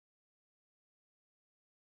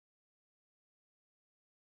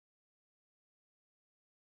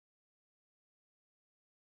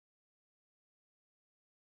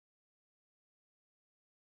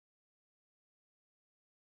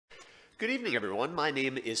Good evening, everyone. My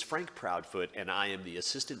name is Frank Proudfoot, and I am the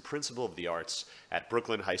Assistant Principal of the Arts at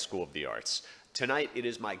Brooklyn High School of the Arts. Tonight, it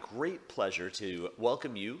is my great pleasure to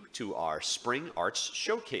welcome you to our Spring Arts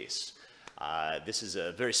Showcase. This is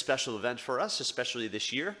a very special event for us, especially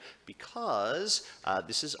this year, because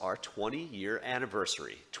this is our 20-year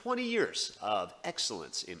anniversary. 20 years of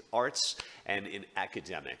excellence in arts and in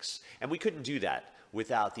academics. And we couldn't do that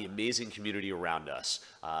without the amazing community around us,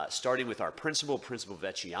 starting with our Principal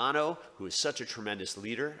Vecchiano, who is such a tremendous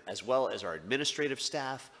leader, as well as our administrative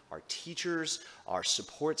staff, our teachers, our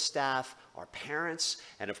support staff, our parents,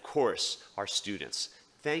 and of course, our students.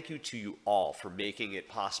 Thank you to you all for making it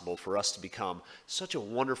possible for us to become such a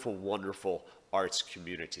wonderful, wonderful arts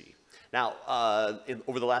community. Now,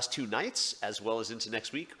 over the last 2 nights, as well as into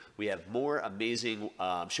next week, we have more amazing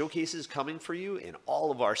showcases coming for you in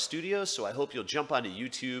all of our studios, so I hope you'll jump onto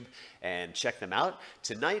YouTube and check them out.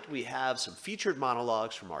 Tonight, we have some featured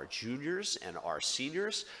monologues from our juniors and our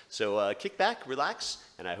seniors, so kick back, relax,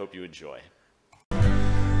 and I hope you enjoy.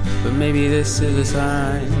 But maybe this is a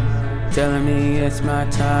sign telling me it's my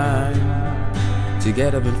time to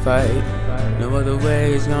get up and fight. No other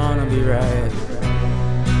way is gonna be right.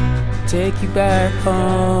 Take you back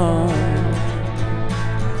home.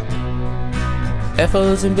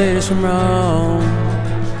 FOs invaders from Rome.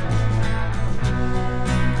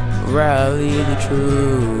 Rally the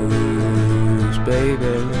troops, baby,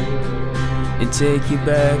 and take you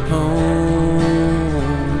back home.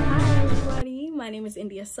 Hi everybody, my name is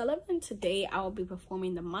India Sullivan. Today I will be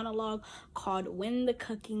performing the monologue called When the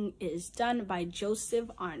Cooking Is Done by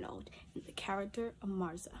Joseph Arnold in the character of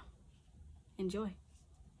Marza. Enjoy.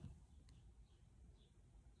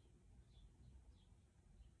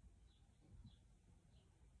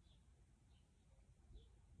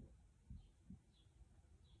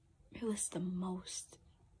 It was the most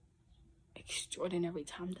extraordinary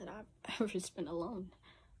time that I've ever spent alone.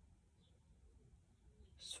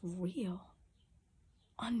 It's real.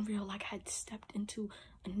 Unreal, like I had stepped into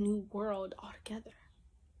a new world altogether.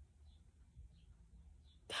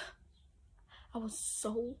 I was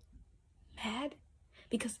so mad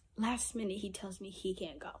because last minute he tells me he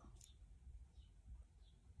can't go.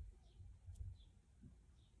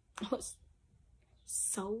 I was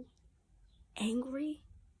so angry.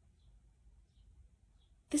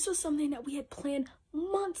 This was something that we had planned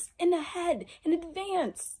months in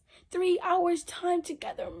advance. 3 hours time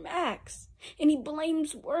together max. And he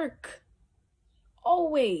blames work.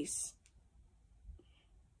 Always.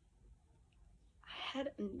 I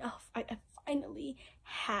had enough. I finally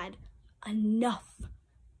had enough.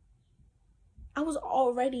 I was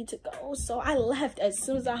all ready to go, so I left as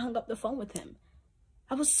soon as I hung up the phone with him.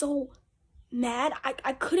 I was so mad.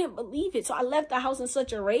 I couldn't believe it. So I left the house in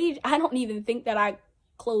such a rage. I don't even think that I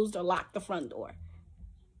closed or locked the front door.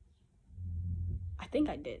 I think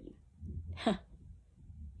I did.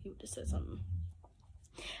 He would have said something.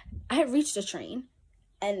 I had reached the train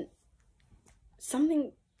and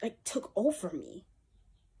something like took over me.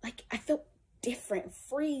 Like I felt different,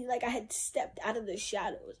 free, like I had stepped out of the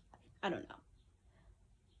shadows. I don't know.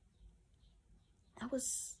 I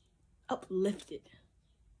was uplifted.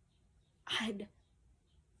 I'd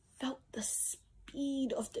felt the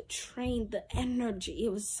speed of the train, the energy.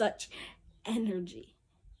 It was such energy.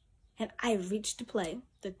 And I reached the play,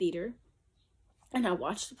 the theater, and I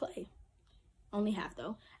watched the play. Only half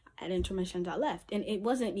though. At intermissions I left. And it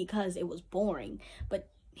wasn't because it was boring, but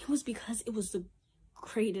it was because it was the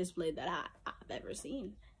greatest play that I've ever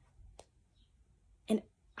seen. And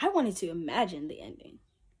I wanted to imagine the ending.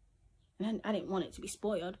 And I didn't want it to be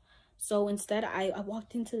spoiled. So instead I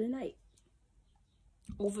walked into the night.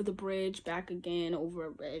 Over the bridge, back again, over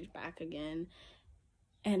a bridge, back again.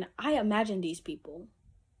 And I imagined these people.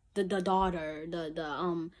 The daughter,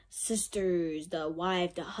 the sisters, the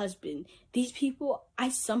wife, the husband. These people I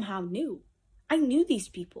somehow knew. I knew these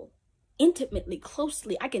people intimately,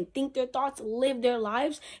 closely. I can think their thoughts, live their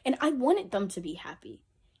lives, and I wanted them to be happy.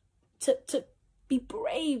 To be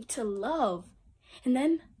brave, to love. And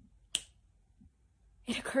then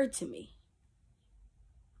it occurred to me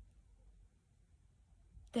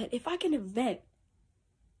that if I can invent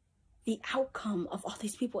the outcome of all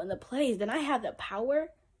these people in the plays, then I have the power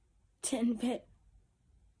to invent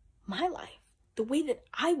my life, the way that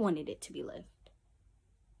I wanted it to be lived.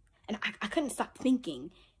 And I couldn't stop thinking,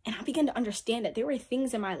 and I began to understand that there were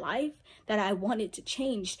things in my life that I wanted to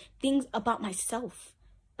change, things about myself,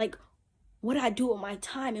 like what I do with my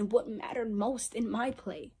time and what mattered most in my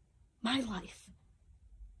play, my life,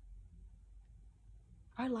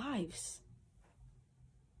 our lives.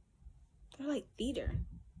 They're like theater,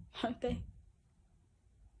 aren't they?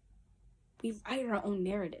 We write our own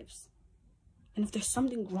narratives. And if there's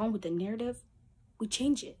something wrong with the narrative, we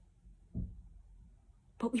change it.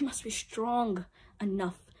 But we must be strong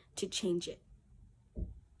enough to change it.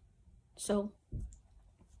 So,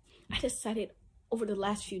 I decided over the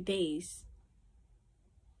last few days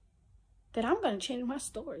that I'm going to change my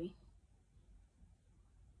story.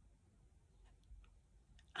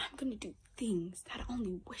 I'm going to do things that I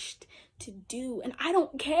only wished to do, and I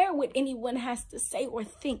don't care what anyone has to say or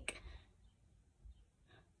think.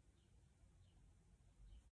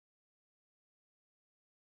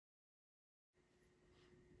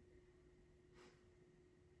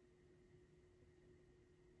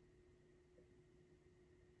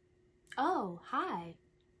 Oh, hi.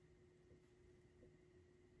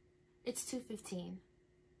 It's 2:15.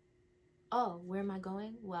 Oh, where am I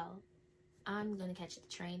going? Well, I'm gonna catch the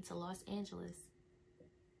train to Los Angeles.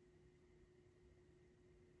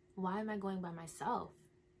 Why am I going by myself?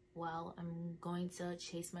 Well, I'm going to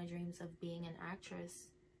chase my dreams of being an actress.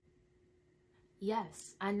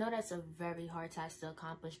 Yes, I know that's a very hard task to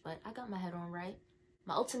accomplish, but I got my head on right.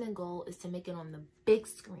 My ultimate goal is to make it on the big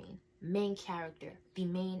screen. Main character, the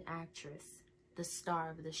main actress, the star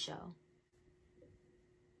of the show.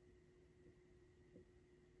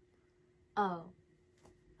 Oh,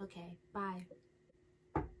 okay, bye.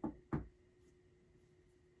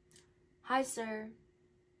 Hi, sir.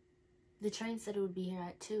 The train said it would be here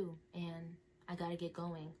at 2, and I gotta get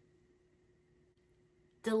going.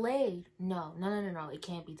 Delayed? No, it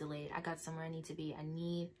can't be delayed. I got somewhere I need to be. I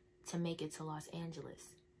need to make it to Los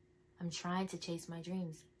Angeles. I'm trying to chase my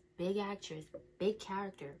dreams. Big actress, big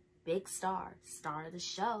character, big star, star of the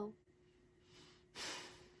show.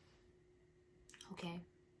 Okay,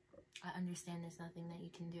 I understand there's nothing that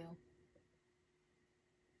you can do.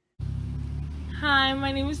 Hi,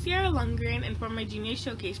 my name is Sierra Lundgren, and for my Junior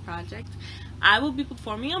Showcase project, I will be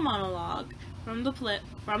performing a monologue from the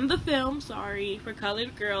film For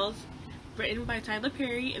Colored Girls, written by Tyler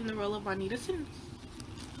Perry in the role of Juanita Sims.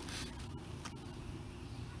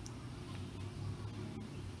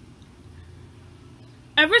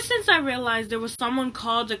 Ever since I realized there was someone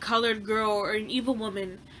called a colored girl or an evil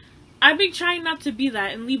woman, I've been trying not to be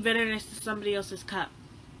that and leave bitterness to somebody else's cup.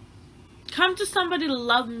 Come to somebody to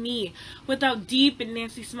love me without deep and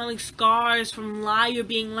nasty smelling scars from liar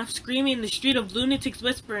being left screaming in the street of lunatics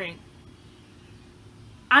whispering.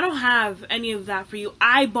 I don't have any of that for you.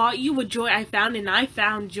 I bought you a joy I found, and I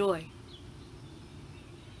found joy.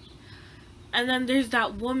 And then there's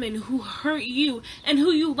that woman who hurt you and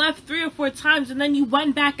who you left 3 or 4 times, and then you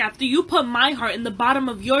went back after you put my heart in the bottom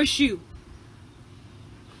of your shoe.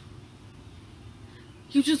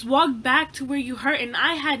 You just walked back to where you hurt, and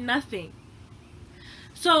I had nothing.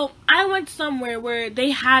 So I went somewhere where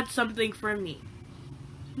they had something for me.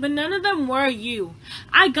 But none of them were you.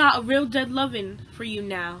 I got a real dead loving for you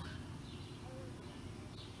now.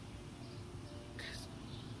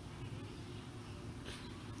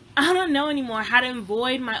 I don't know anymore how to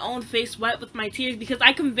avoid my own face wet with my tears because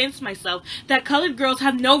I convinced myself that colored girls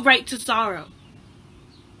have no right to sorrow.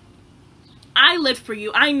 I lived for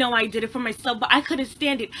you. I know I did it for myself, but I couldn't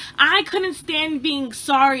stand it. I couldn't stand being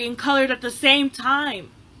sorry and colored at the same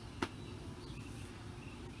time.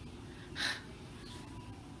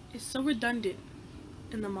 It's so redundant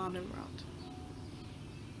in the modern world.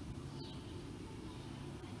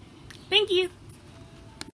 Thank you.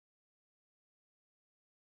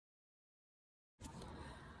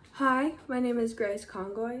 Hi, my name is Grace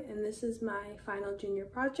Congoy, and this is my final junior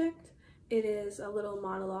project. It is a little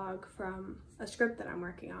monologue from a script that I'm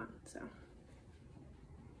working on,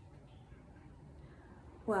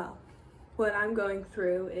 Well, what I'm going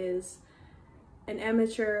through is an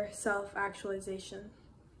amateur self-actualization.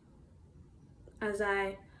 As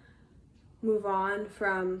I move on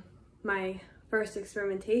from my first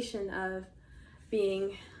experimentation of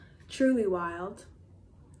being truly wild,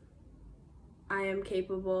 I am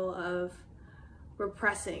capable of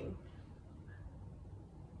repressing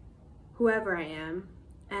whoever I am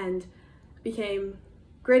and became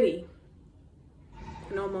gritty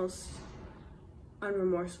and almost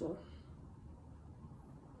unremorseful.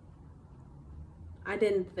 I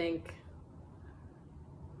didn't think.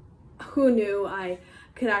 Who knew I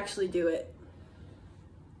could actually do it?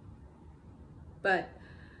 But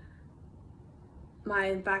my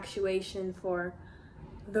infatuation for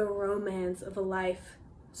the romance of a life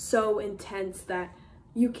so intense that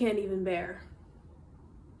you can't even bear,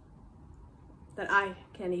 that I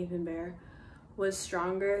can't even bear, was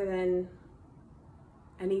stronger than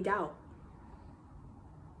any doubt.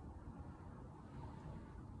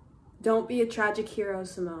 Don't be a tragic hero,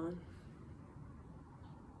 Simone,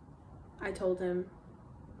 I told him.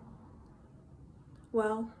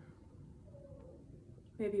 Well,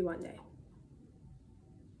 maybe one day.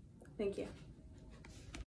 Thank you.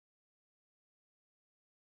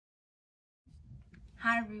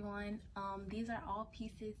 Hi everyone, these are all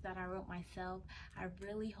pieces that I wrote myself. I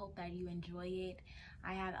really hope that you enjoy it.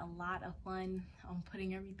 I had a lot of fun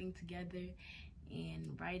putting everything together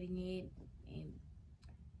and writing it and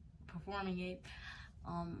performing it.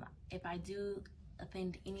 If I do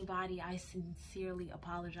offend anybody, I sincerely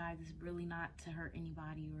apologize. It's really not to hurt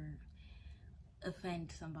anybody or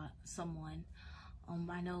offend someone.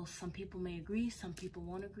 I know some people may agree, some people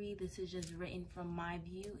won't agree. This is just written from my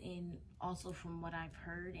view and also from what I've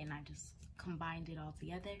heard, and I just combined it all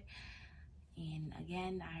together. And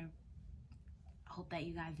again, I hope that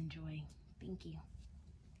you guys enjoy. Thank you.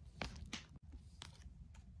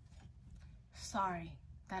 Sorry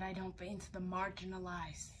that I don't fit into the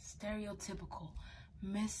marginalized, stereotypical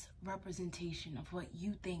misrepresentation of what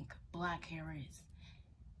you think black hair is.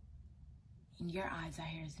 In your eyes, our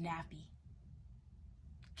hair is nappy.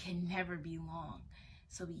 Can never be long,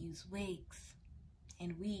 so we use wigs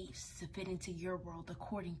and weaves to fit into your world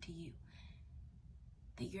according to you.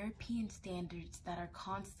 The European standards that are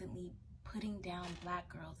constantly putting down black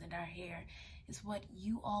girls and our hair is what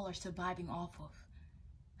you all are surviving off of.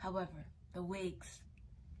 However, the wigs,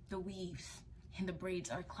 the weaves, and the braids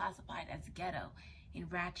are classified as ghetto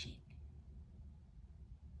and ratchet.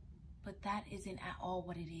 But that isn't at all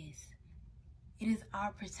what it is. It is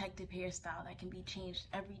our protective hairstyle that can be changed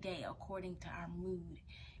every day according to our mood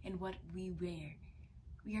and what we wear.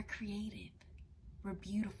 We are creative. We're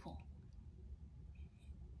beautiful.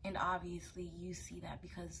 And obviously you see that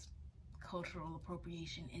because cultural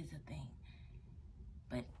appropriation is a thing.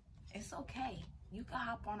 But it's okay. You can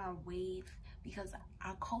hop on our wave because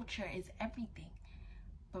our culture is everything.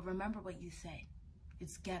 But remember what you said.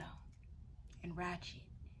 It's ghetto and ratchet.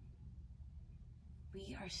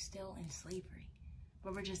 We are still in slavery,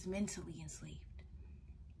 but we're just mentally enslaved.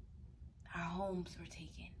 Our homes were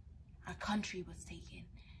taken, our country was taken,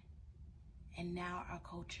 and now our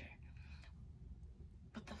culture.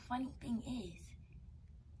 But the funny thing is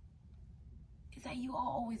that you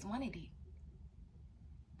all always wanted it.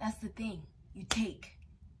 That's the thing. You take,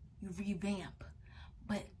 you revamp,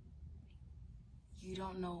 but you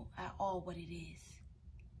don't know at all what it is.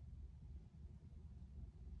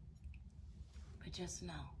 But just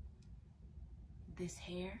know, this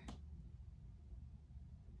hair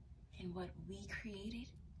and what we created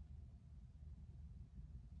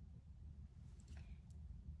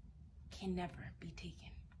can never be taken.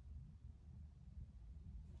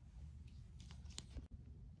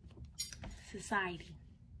 Society.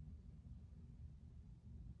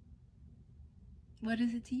 What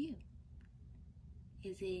is it to you?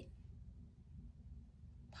 Is it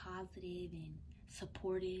positive and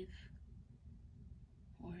supportive?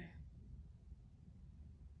 Or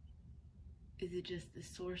is it just the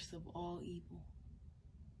source of all evil?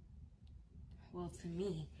 Well, to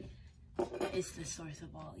me, it's the source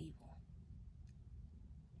of all evil.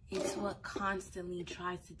 It's what constantly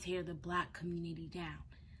tries to tear the black community down.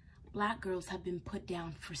 Black girls have been put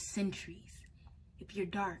down for centuries. If you're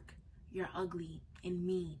dark, you're ugly and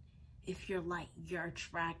mean. If you're light, you're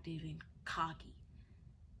attractive and cocky.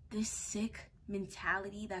 This sick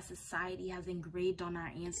mentality that society has engraved on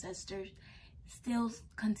our ancestors still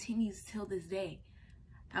continues till this day.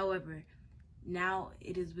 However, now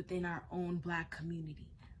it is within our own black community.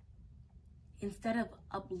 Instead of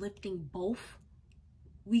uplifting both,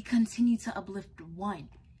 we continue to uplift one.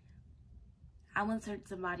 I once heard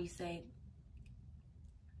somebody say,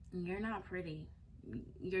 "You're not pretty,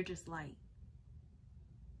 you're just light."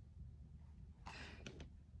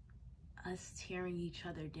 Us tearing each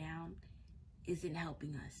other down isn't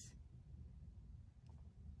helping us.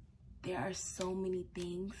 There are so many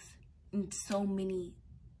things and so many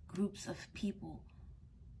groups of people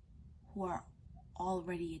who are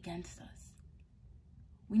already against us.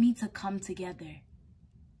 We need to come together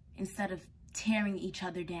instead of tearing each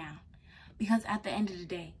other down. Because at the end of the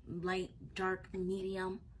day, light, dark,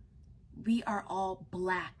 medium, we are all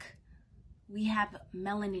black. We have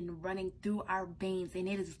melanin running through our veins and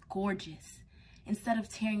it is gorgeous. Instead of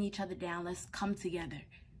tearing each other down, let's come together.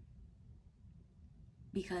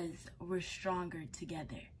 Because we're stronger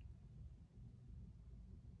together.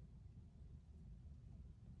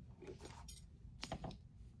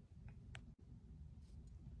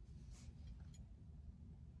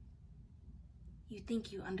 You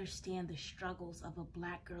think you understand the struggles of a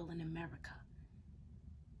black girl in America,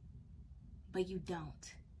 but you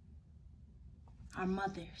don't. Our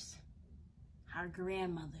mothers, our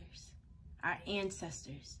grandmothers, our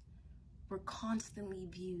ancestors were constantly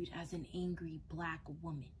viewed as an angry black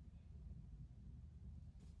woman.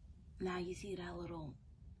 Now you see that little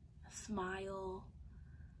smile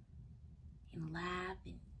and laugh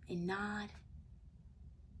and nod,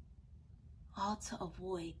 all to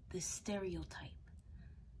avoid this stereotype.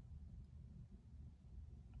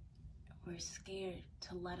 We're scared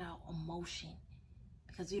to let out emotion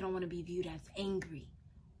because we don't want to be viewed as angry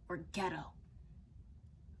or ghetto.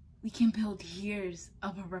 We can build years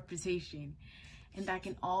of a reputation, and that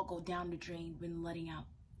can all go down the drain when letting out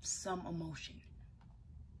some emotion.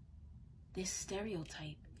 This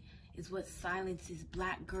stereotype is what silences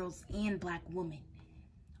Black girls and Black women,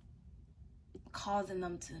 causing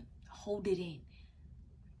them to hold it in.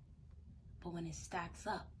 But when it stacks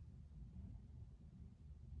up,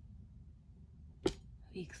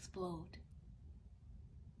 we explode.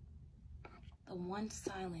 The once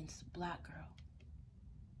silenced Black girl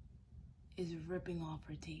is ripping off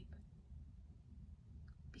her tape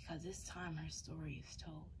because it's time her story is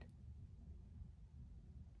told.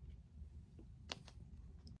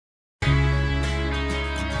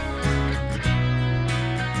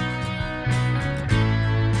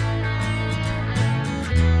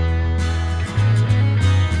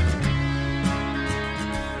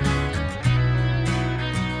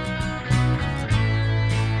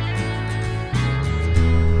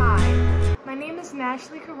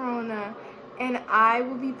 Ashley Corona, and I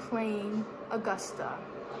will be playing Augusta.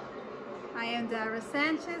 I am Dara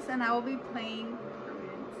Sanchez, and I will be playing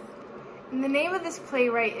Prudence. And the name of this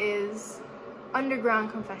playwright is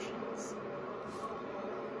Underground Confessions.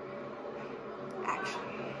 Action.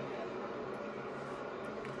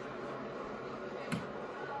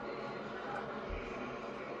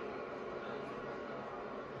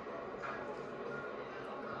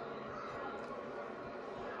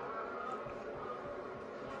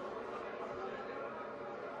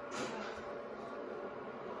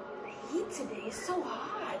 Today is so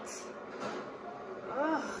hot.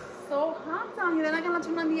 Ugh, so hot down here. They're not gonna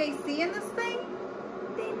turn on the AC in this thing?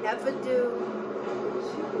 They never do.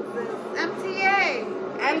 Jesus. MTA.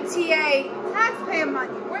 MTA. Taxpayer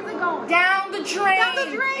money. Where's it going? Down the drain. Down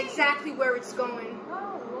the drain? Exactly where it's going.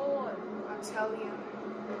 Oh, Lord. I'll tell you.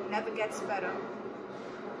 It never gets better.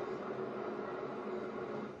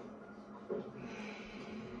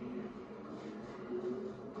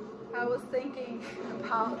 I was thinking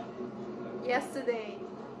about yesterday,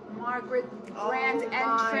 Margaret's grand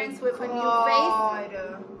entrance with a new face.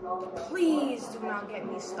 Please do not get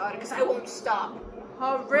me started, because I won't stop.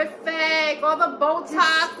 Horrific! All the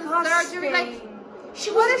Botox and surgery. Like, she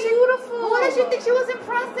was beautiful. What did you think she was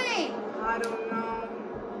impressing? I don't know.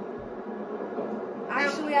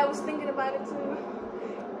 Actually, I was thinking about it too.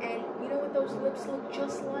 And you know what those lips look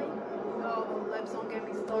just like? Oh, the lips don't get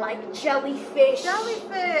me started. Like jellyfish.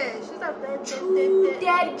 Jellyfish. She's like two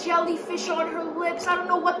dead jellyfish on her lips. I don't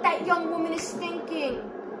know what that young woman is thinking.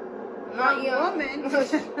 Not young. Woman.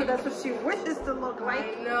 That's what she wishes to look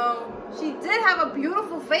like. I know. She did have a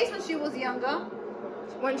beautiful face when she was younger.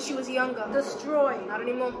 When she was younger. Destroyed. Not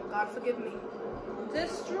anymore. God forgive me.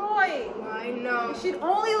 Destroyed. I know. She'd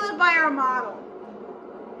only live by her motto.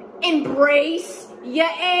 Embrace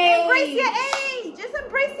your age. Embrace your age. Just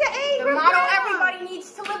embrace your age. The motto everybody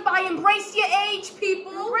needs to live by. Embrace your age,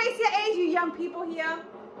 people. Embrace your age, you young people here.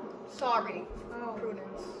 Sorry. Oh.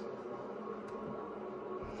 Prudence.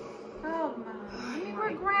 Oh, my.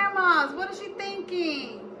 Her grandma's. What is she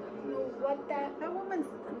thinking? You know what that woman's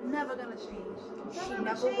never gonna change. She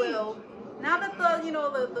never will. Now that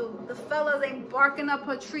the fellas ain't barking up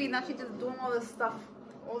her tree, now she's just doing all this stuff.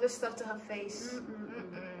 All this stuff to her face.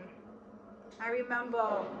 I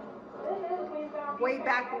remember way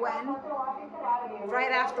back when,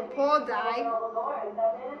 right after Paul died,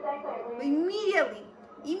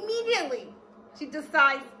 immediately, she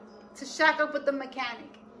decides to shack up with the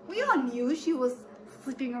mechanic. We all knew she was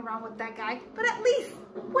sleeping around with that guy, but at least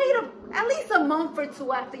at least a month or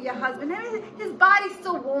two after your husband, his body's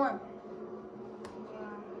still warm. Yeah.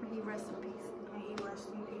 May he rest in peace. May he rest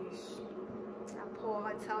in peace. That Paul,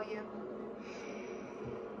 I tell you.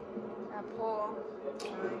 That Paul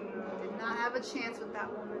did not have a chance with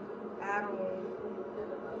that woman at all.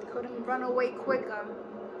 Couldn't run away quicker.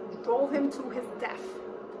 Drove him to his death.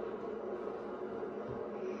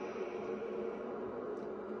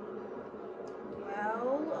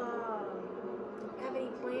 Well, have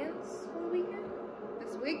any plans for the weekend?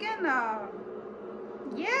 This weekend,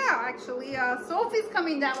 yeah, actually, Sophie's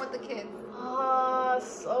coming down with the kids.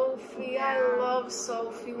 Sophie, I love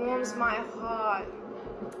Sophie. Warms my heart.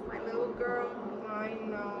 My little girl. I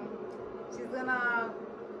know. She's gonna,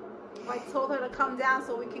 I told her to come down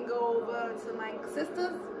so we can go over to my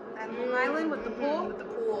sister's at Long Island with the pool. With the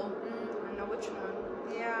pool. I know which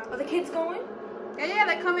one. Yeah. Are the kids going? Yeah,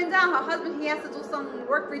 they're coming down. Her husband, he has to do some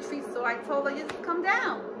work retreat, so I told her, just come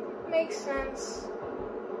down. Makes sense.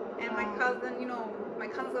 And my cousin, you know, my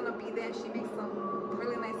cousin's gonna be there, and she makes some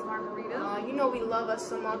really nice margaritas. You know we love us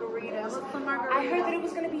some margaritas. I love some margaritas. I heard that it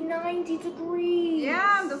was gonna be 90 degrees.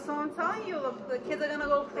 Yeah, that's what I'm telling you. The kids are gonna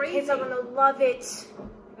go crazy. The kids are gonna love it.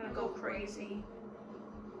 They're gonna go crazy.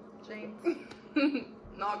 James.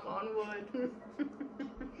 Knock on wood.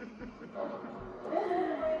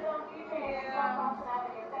 Yeah.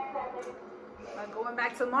 Going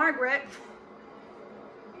back to Margaret,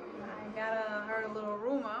 I heard a little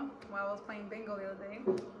rumor while I was playing bingo the other day.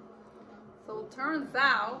 So it turns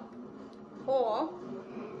out Paul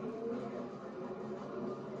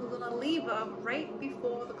was gonna leave her right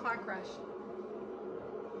before the car crash.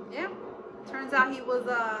 Yeah. Turns out he was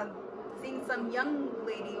seeing some young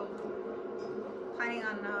lady planning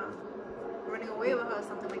on running away with her or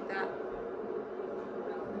something like that.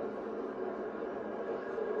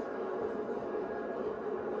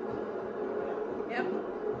 Yep,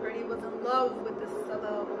 heard he was in love with this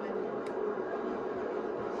other woman.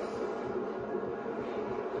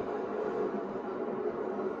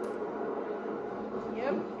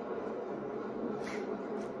 Yep.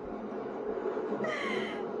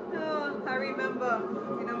 Oh, I remember.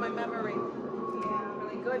 You know my memory. Yeah.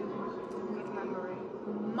 Really good. Good memory.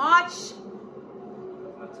 March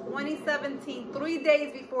 2017, 3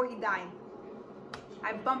 days before he died.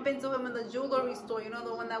 I bumped into him in the jewelry store. You know,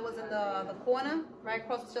 the one that was in the corner, right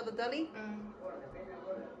across the other deli?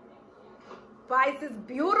 Buys this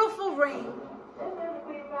beautiful ring,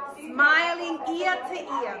 smiling ear to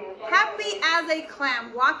ear, happy as a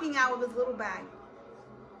clam, walking out with his little bag.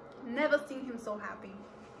 Never seen him so happy.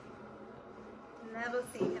 Never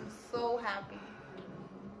seen him so happy.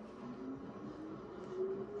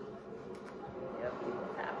 Yep, he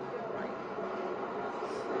was happy, all right.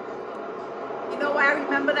 You know why I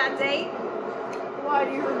remember that day? Why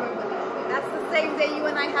do you remember that? That's the same day you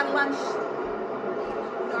and I had lunch.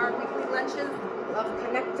 You know, our weekly lunches. Love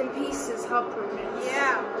connecting pieces, huh, Prudence?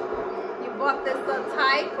 Yeah. You bought this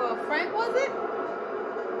tie for Frank, was it?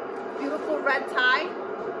 Beautiful red tie.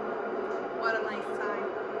 What a nice tie.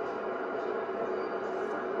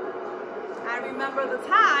 I remember the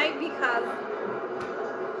tie because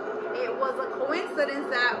it was a coincidence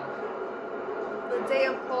that the day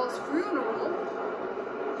of Paul's funeral,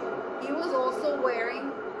 he was also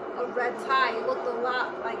wearing a red tie. It looked a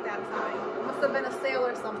lot like that tie. It must have been a sale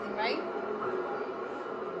or something, right?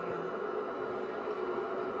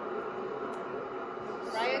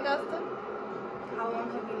 Right, Augusta? How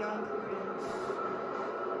long have you known Prudence?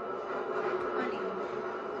 Honey,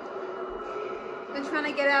 been trying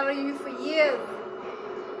to get out of you for years.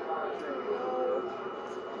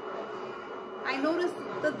 I noticed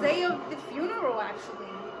the day of the funeral, actually.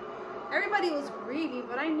 Everybody was grieving,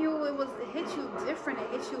 but I knew it hit you different. It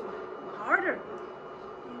hit you harder.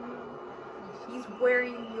 He's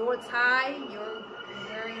wearing your tie. You're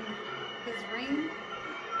wearing his ring.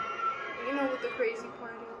 You know what the crazy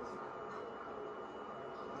part is?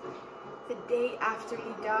 The day after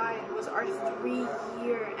he died was our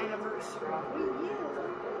 3-year anniversary. 3 years.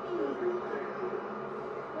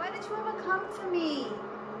 Why did you ever come to me?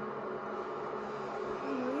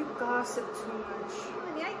 You know, you gossip too much.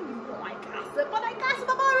 Honey, I know I gossip, but I gossip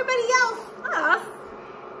about everybody else. Us.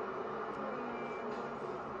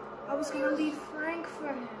 I was gonna leave Frank for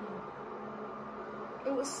him.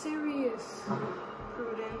 It was serious,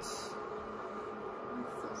 Prudence. I'm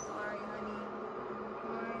so sorry, honey.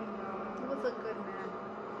 I know. He was a good man.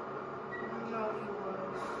 I know he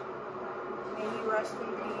was. May he rest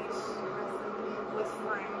in peace with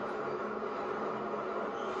Frank.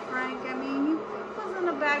 Frank, I mean, he wasn't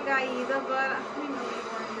a bad guy either, but I know you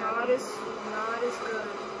weren't Not happy. as good.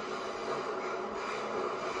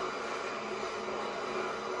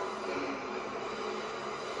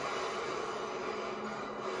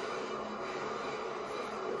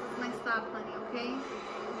 This is my stop, honey, okay?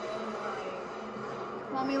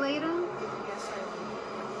 Call me later? Yes, I will.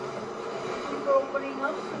 Thank you for opening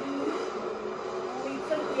up to me. Only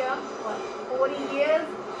took you, what, 40 years?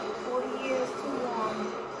 40 years too long.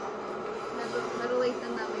 Better late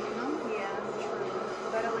than never, you know? Yeah,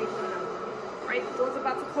 true. Better late than never. Right, the door's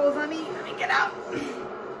about to close on me. Let me get out.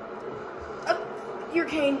 Your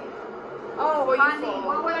cane. Oh, Before you honey, fall.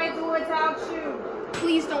 what would I do without you?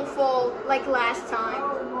 Please don't fall like last time.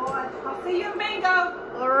 Oh, Lord. I'll see you in bingo.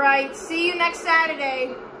 Alright, see you next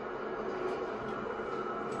Saturday.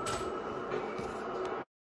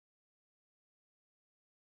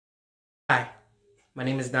 Hi, my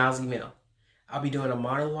name is Niles Emil. I'll be doing a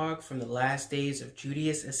monologue from the last days of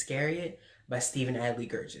Judas Iscariot by Stephen Adly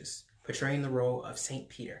Gurgis. portraying the role of St.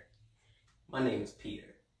 Peter. My name is Peter.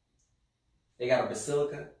 They got a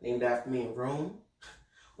basilica named after me in Rome,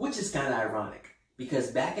 which is kind of ironic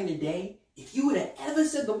because back in the day, if you would have ever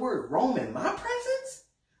said the word Rome in my presence,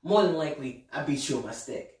 more than likely I'd beat you with my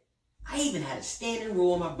stick. I even had a standing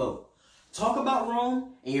rule on my boat. Talk about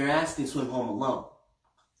Rome and your ass can swim home alone.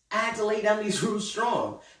 I had to lay down these rules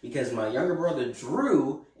strong because my younger brother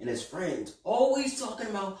Drew and his friends always talking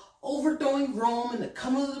about overthrowing Rome and the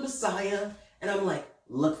coming of the Messiah. And I'm like,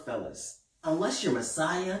 look fellas, unless your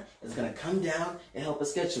Messiah is going to come down and help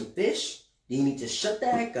us catch some fish, then you need to shut the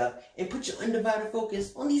heck up and put your undivided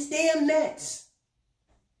focus on these damn nets.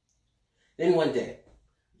 Then one day,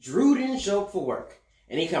 Drew didn't show up for work.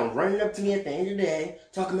 And he come running up to me at the end of the day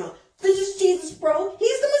talking about, this is Jesus, bro.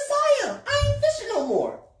 He's the Messiah. I ain't fishing no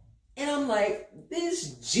more. And I'm like,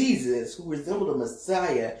 this Jesus, who resembled a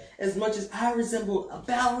Messiah as much as I resembled a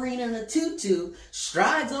ballerina in a tutu,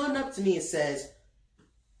 strides on up to me and says,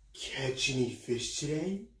 catch any fish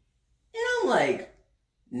today? And I'm like,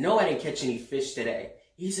 no, I didn't catch any fish today.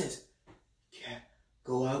 He says,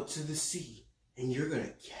 go out to the sea and you're going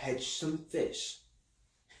to catch some fish.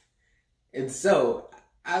 And so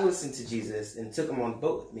I listened to Jesus and took him on the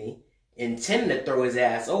boat with me, intending to throw his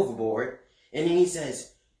ass overboard. And then he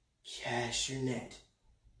says, cast your net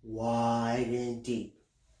wide and deep.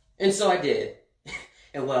 And so I did.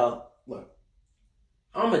 And well, look,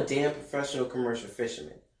 I'm a damn professional commercial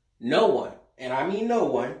fisherman. No one, and I mean no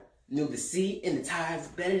one, knew the sea and the tides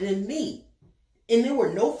better than me. And there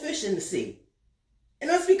were no fish in the sea. And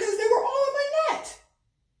that's because they were all in my net.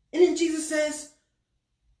 And then Jesus says,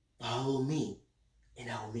 follow me,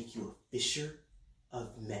 and I will make you a fisher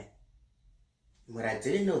of men. And what I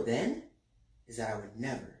didn't know then is that I would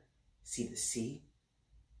never see the sea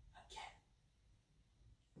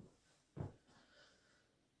again.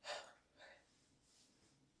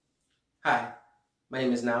 Hi, my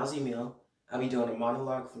name is Niles Emil. I'll be doing a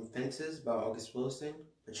monologue from Fences by August Wilson,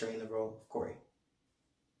 portraying the role of Corey.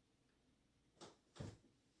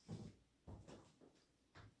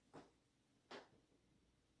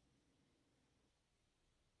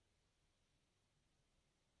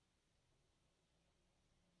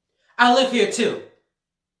 I live here too.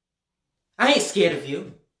 I ain't scared of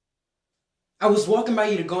you. I was walking by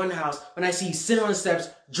you to go in the house when I see you sitting on the steps,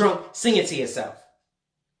 drunk, singing to yourself.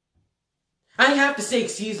 I ain't have to say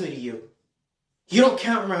excuse me to you. You don't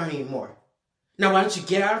count around anymore. Now why don't you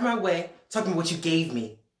get out of my way, talking about what you gave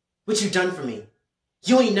me, what you done for me.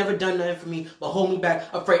 You ain't never done nothing for me but hold me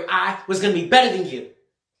back, afraid I was gonna be better than you.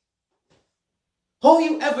 All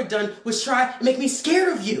you ever done was try and make me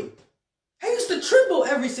scared of you. I used to tremble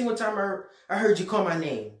every single time I heard you call my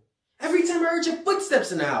name. Every time I heard your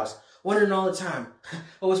footsteps in the house, wondering all the time,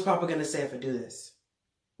 what was Papa gonna say if I do this?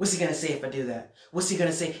 What's he gonna say if I do that? What's he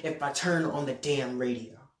gonna say if I turn on the damn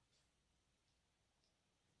radio?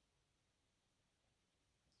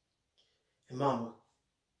 And Mama,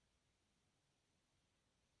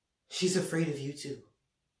 she's afraid of you too.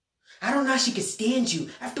 I don't know how she can stand you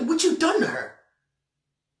after what you done to her.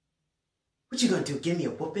 What you gonna do, give me a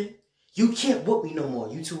whooping? You can't whoop me no more,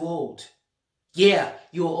 you too old. Yeah,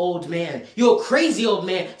 you an old man. You a crazy old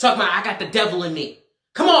man talking about I got the devil in me.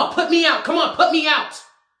 Come on, put me out. Come on, put me out.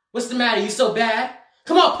 What's the matter? You so bad?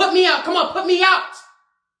 Come on, put me out. Come on, put me out.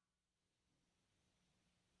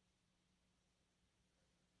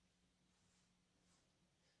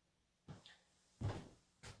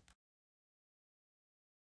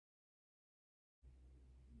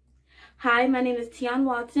 Hi, my name is Tian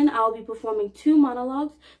Watson. I will be performing 2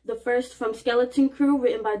 monologues. The first from Skeleton Crew,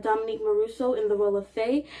 written by Dominique Maruso in the role of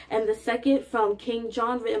Faye, and the second from King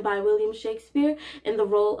John, written by William Shakespeare in the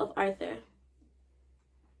role of Arthur.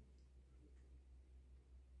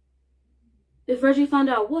 If Reggie found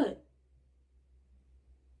out what?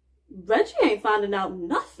 Reggie ain't finding out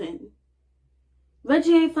nothing.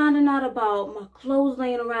 Reggie ain't finding out about my clothes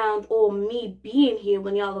laying around or me being here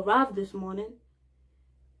when y'all arrived this morning.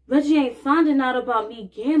 Reggie ain't finding out about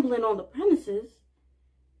me gambling on the premises.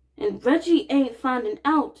 And Reggie ain't finding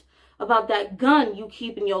out about that gun you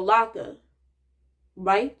keep in your locker.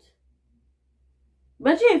 Right?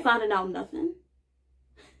 Reggie ain't finding out nothing.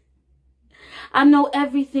 I know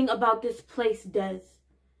everything about this place, Des.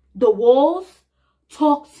 The walls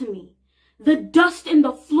talk to me. The dust in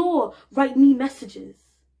the floor write me messages.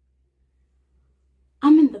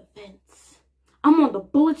 I'm in the vents. I'm on the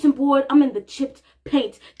bulletin board. I'm in the chipped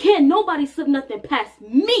paint. Can't nobody slip nothing past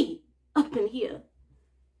me up in here.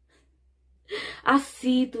 I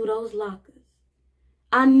see through those lockers.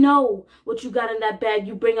 I know what you got in that bag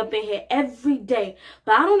you bring up in here every day,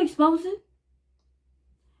 but I don't expose it.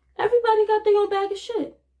 Everybody got their own bag of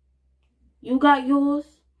shit. You got yours,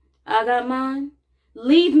 I got mine.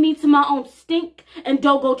 Leave me to my own stink and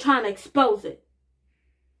don't go trying to expose it.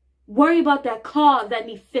 Worry about that car that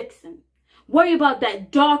need fixing. Worry about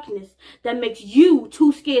that darkness that makes you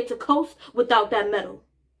too scared to coast without that metal.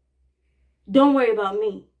 Don't worry about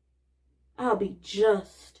me. I'll be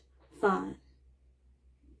just fine.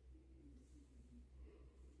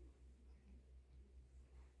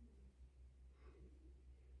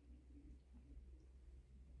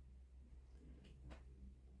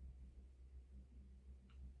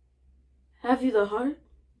 Have you the heart?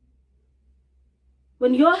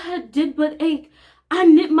 When your head did but ache, I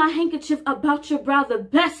knit my handkerchief about your brow, the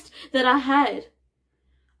best that I had.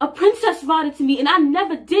 A princess rotted to me, and I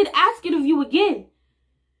never did ask it of you again.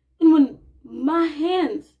 And when my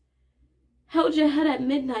hands held your head at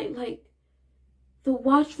midnight, like the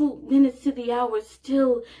watchful minutes to the hours,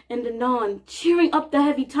 still and anon, cheering up the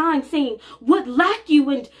heavy time, saying, what lack you,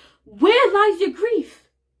 and where lies your grief?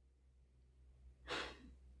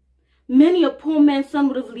 Many a poor man's son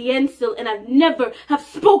would have lain still, and I've never have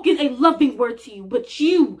spoken a loving word to you. But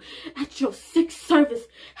you, at your sick service,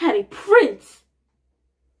 had a prince.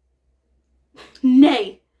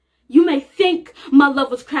 Nay, you may think my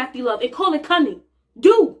love was crafty love, and call it cunning.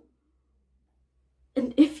 Do.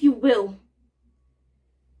 And if you will,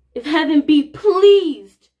 if heaven be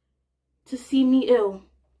pleased to see me ill,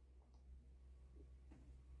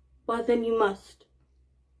 why then you must.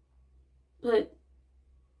 But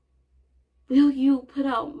will you put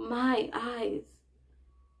out my eyes?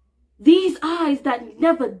 These eyes that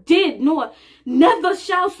never did, nor never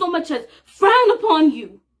shall so much as frown upon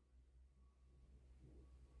you.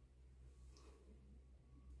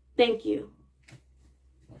 Thank you.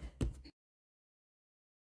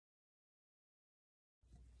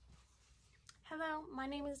 Hello, my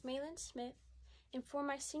name is Malin Smith, and for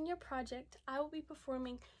my senior project, I will be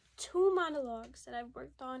performing 2 monologues that I've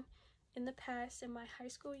worked on in the past in my high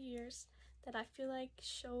school years that I feel like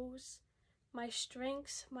shows my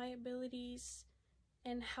strengths, my abilities,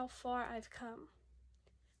 and how far I've come.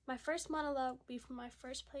 My first monologue will be from my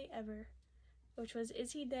first play ever, which was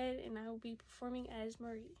Is He Dead? And I will be performing as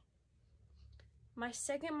Marie. My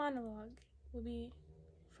second monologue will be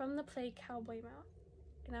from the play Cowboy Mouth,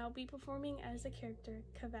 and I will be performing as the character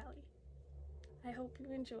Cavalli. I hope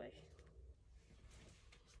you enjoy.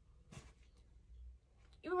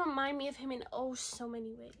 You remind me of him in oh so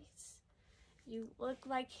many ways. You look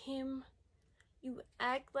like him, you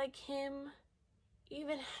act like him, you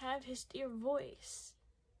even have his dear voice.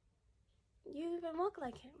 You even look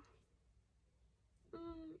like him.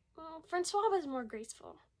 Well, Francois was more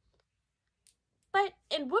graceful. But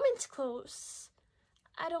in women's clothes,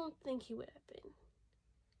 I don't think he would have been.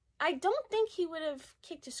 I don't think he would have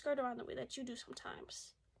kicked his skirt around the way that you do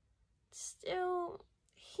sometimes. Still,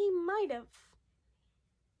 he might have.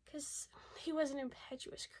 Because he was an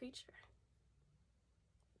impetuous creature.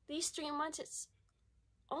 These 3 months, it's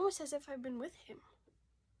almost as if I've been with him.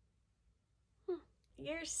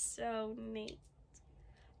 You're so neat.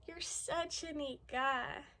 You're such a neat guy.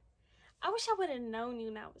 I wish I would have known you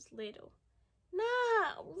when I was little.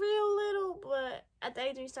 Not real little, but at the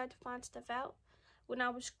age when you start to find stuff out. When I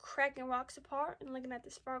was cracking rocks apart and looking at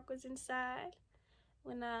the sparkles inside.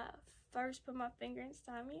 When I first put my finger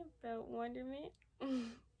inside me and felt wonderment.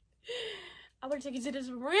 I would have taken you to this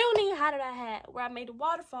real neat hut that I had where I made a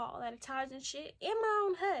waterfall out of tires and shit in my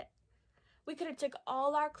own hut. We could have took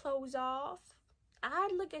all our clothes off.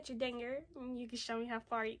 I'd look at your dinger and you could show me how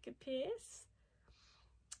far you could piss.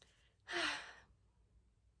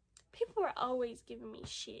 People were always giving me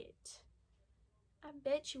shit. I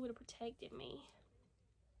bet you would have protected me.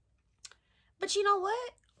 But you know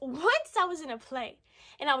what? Once I was in a play,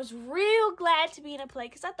 and I was real glad to be in a play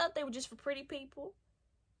because I thought they were just for pretty people.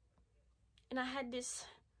 And I had this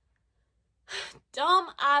dumb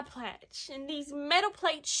eye patch and these metal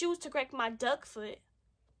plate shoes to correct my duck foot.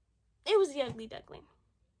 It was the ugly duckling.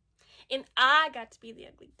 And I got to be the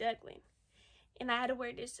ugly duckling. And I had to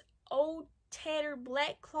wear this old tattered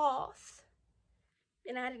black cloth.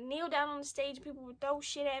 And I had to kneel down on the stage and people would throw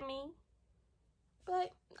shit at me.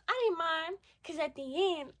 But I didn't mind, because at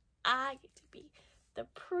the end, I get to be the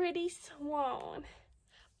pretty swan.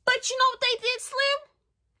 But you know what they did, Slim?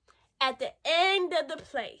 At the end of the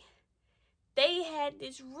play, they had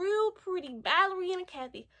this real pretty ballerina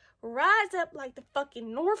Kathy rise up like the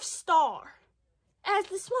fucking North Star as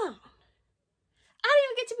the swan. I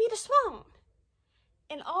didn't even get to be the swan.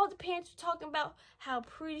 And all the parents were talking about how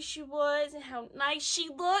pretty she was and how nice she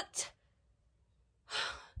looked.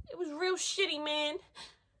 It was real shitty, man.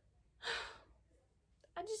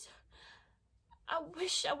 I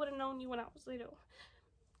wish I would have known you when I was little.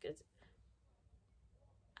 Because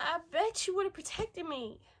I bet you would have protected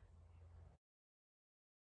me.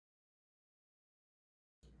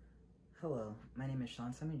 Hello, my name is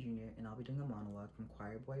Sean Simon Jr., and I'll be doing a monologue from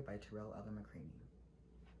Choir Boy by Terrell Alvin McCraney.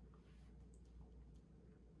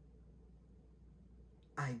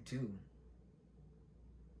 I do.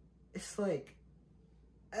 It's like,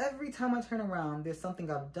 every time I turn around, there's something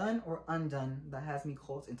I've done or undone that has me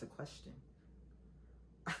called into question.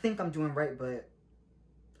 I think I'm doing right, but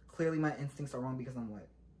clearly my instincts are wrong because I'm what?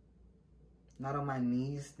 Not on my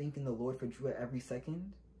knees thanking the Lord for Drew at every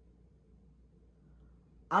second?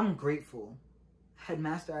 I'm grateful.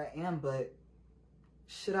 Headmaster I am, but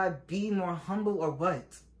should I be more humble or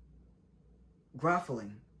what?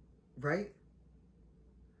 Groveling, right?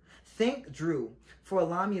 Thank Drew for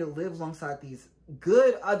allowing me to live alongside these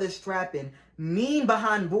good, other strapping, mean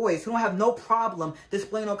behind boys who don't have no problem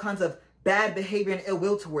displaying all kinds of bad behavior and ill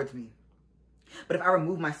will towards me. But if I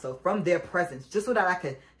remove myself from their presence just so that I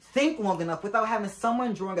could think long enough without having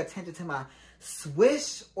someone drawing attention to my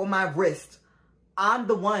swish or my wrist, I'm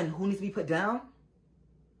the one who needs to be put down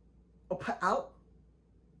or put out.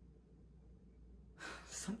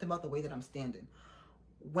 Something about the way that I'm standing.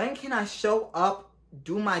 When can I show up,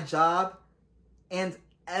 do my job, and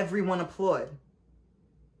everyone applaud?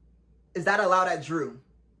 Is that allowed at Drew?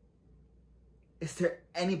 Is there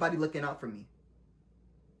anybody looking out for me?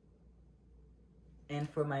 And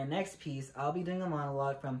for my next piece, I'll be doing a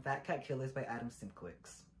monologue from Fat Cat Killers by Adam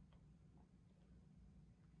Simkowitz.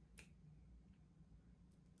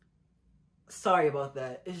 Sorry about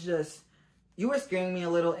that. It's just, you were scaring me a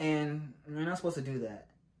little and you're not supposed to do that.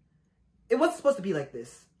 It wasn't supposed to be like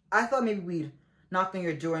this. I thought maybe we'd knock on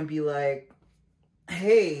your door and be like,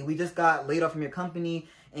 hey, we just got laid off from your company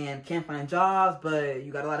and can't find jobs, but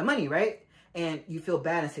you got a lot of money, right? And you feel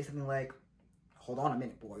bad and say something like, hold on a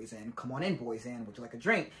minute, boys, and come on in, boys, and would you like a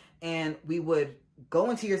drink? And we would go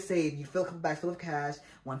into your safe, you'd fill a couple bags full of cash,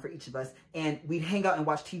 one for each of us, and we'd hang out and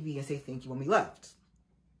watch TV and say thank you when we left.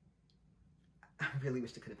 I really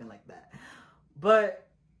wish it could have been like that. But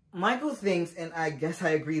Michael thinks, and I guess I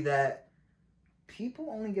agree, that people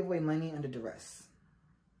only give away money under duress.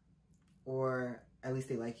 Or at least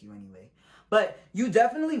they like you anyway. But you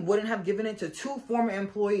definitely wouldn't have given it to 2 former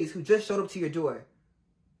employees who just showed up to your door.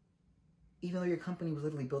 Even though your company was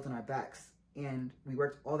literally built on our backs. And we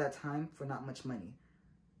worked all that time for not much money.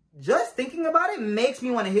 Just thinking about it makes me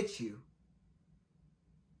want to hit you.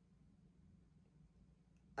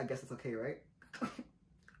 I guess it's okay, right?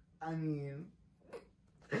 I mean,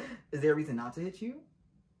 is there a reason not to hit you?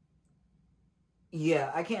 Yeah,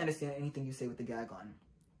 I can't understand anything you say with the gag on.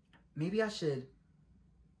 Maybe I should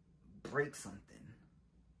break something.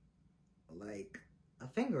 Like a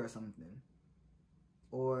finger or something.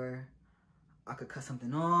 Or I could cut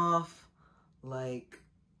something off, like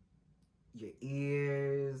your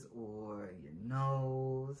ears or your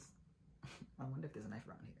nose. I wonder if there's a knife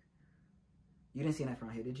around here. You didn't see a knife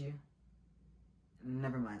around here, did you?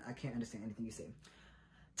 Never mind. I can't understand anything you say.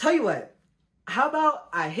 Tell you what. How about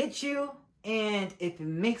I hit you, and if it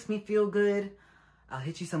makes me feel good, I'll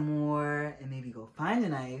hit you some more and maybe go find a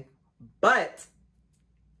knife. But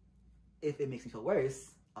if it makes me feel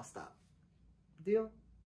worse, I'll stop. Deal?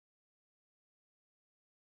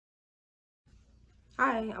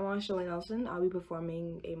 Hi, I'm Ashley Nelson. I'll be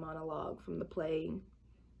performing a monologue from the play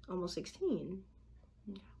Almost 16.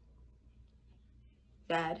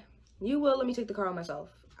 Dad, you will let me take the car on myself.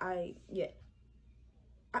 I'm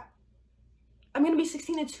gonna be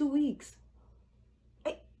 16 in 2 weeks.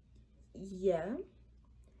 Yeah.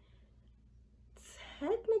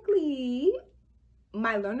 Technically,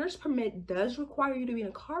 my learner's permit does require you to be in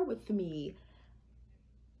a car with me.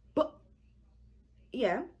 But,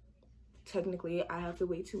 yeah. Technically, I have to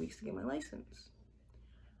wait 2 weeks to get my license.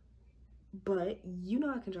 But you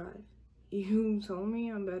know I can drive. You told me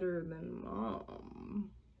I'm better than Mom.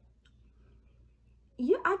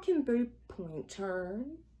 Yeah, I can 3-point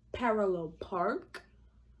turn, parallel park,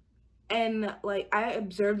 and like I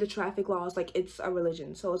observe the traffic laws like it's a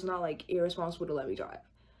religion, so it's not like irresponsible to let me drive.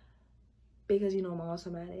 Because you know I'm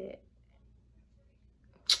awesome at it.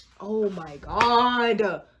 Oh my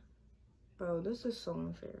god. Bro, this is so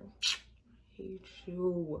unfair. I hate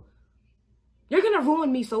you. You're gonna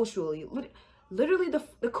ruin me socially. Literally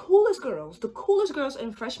the coolest girls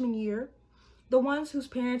in freshman year, the ones whose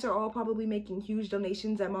parents are all probably making huge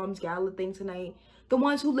donations at Mom's gala thing tonight, the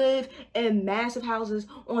ones who live in massive houses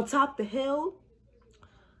on top of the hill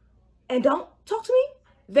and don't talk to me,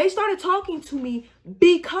 they started talking to me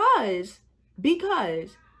because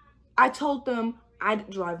I told them I'd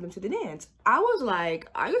drive them to the dance. I was like,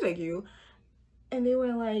 I can take you. And they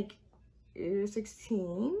were like, you're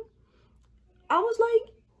 16? I was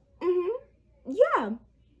like, Yeah.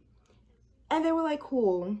 And they were like,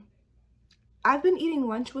 cool. I've been eating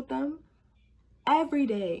lunch with them every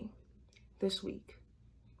day this week.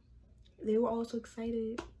 They were all so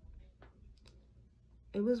excited.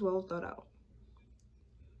 It was well thought out.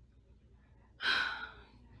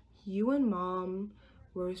 You and Mom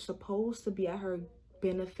were supposed to be at her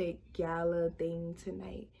benefit gala thing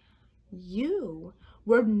tonight. You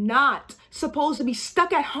were not supposed to be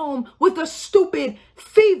stuck at home with a stupid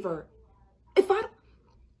fever. If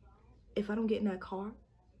I don't get in that car,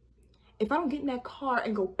 if I don't get in that car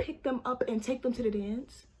and go pick them up and take them to the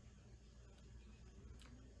dance,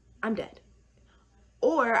 I'm dead.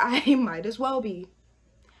 Or I might as well be.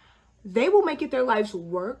 They will make it their life's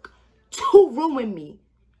work to ruin me.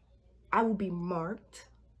 I will be marked,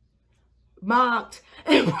 mocked,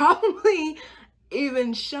 and probably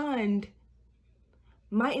even shunned.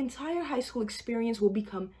 My entire high school experience will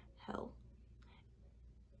become hell.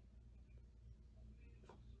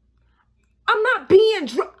 I'm not being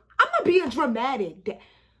dramatic.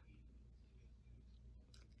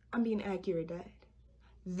 I'm being accurate, Dad.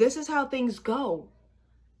 This is how things go.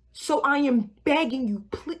 So I am begging you,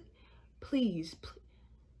 please.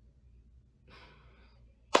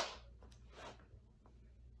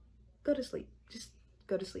 Go to sleep. Just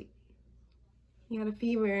go to sleep. You got a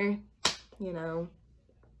fever, you know.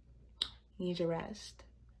 You need your rest.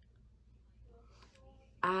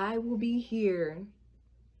 I will be here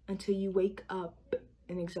until you wake up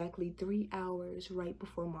in exactly 3 hours right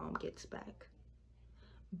before Mom gets back.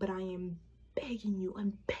 But I am begging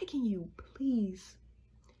you, please.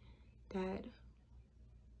 Dad,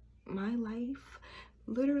 my life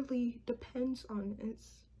literally depends on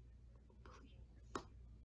this.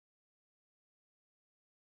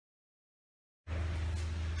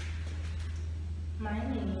 My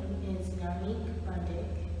name is Yamik Bundick,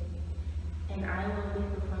 and I will be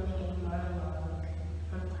performing a monologue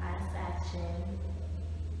from Class Action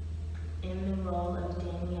in the role of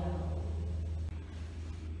Danielle.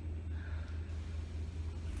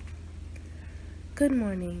 Good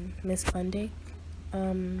morning, Miss Bundick.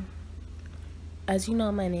 As you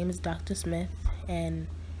know, my name is Dr. Smith, and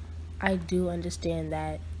I do understand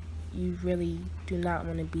that you really do not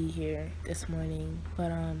want to be here this morning,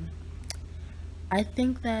 but I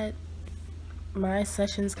think that my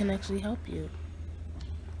sessions can actually help you.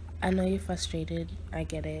 I know you're frustrated, I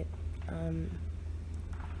get it.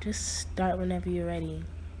 Just start whenever you're ready.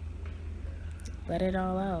 Let it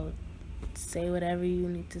all out. Say whatever you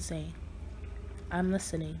need to say. I'm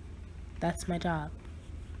listening. That's my job.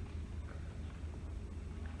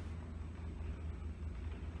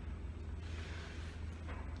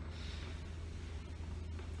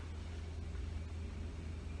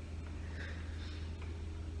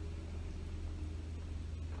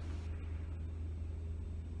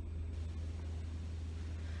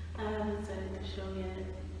 I haven't started the show yet.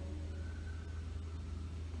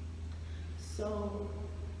 So,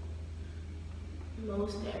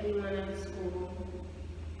 most everyone at school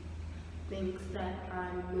thinks that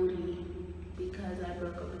I'm moody because I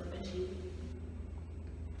broke up with Richie.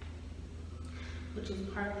 Which is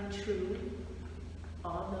partly true,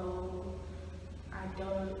 although I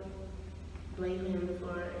don't blame him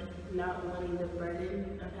for not wanting the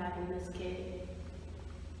burden of having this kid.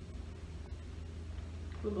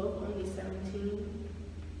 We're both only 17.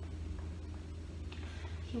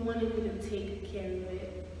 He wanted me to take care of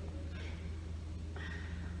it.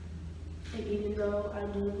 And even though I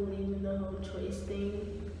do believe in the whole choice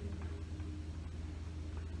thing,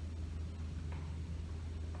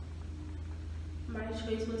 my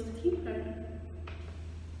choice was to keep her.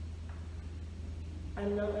 I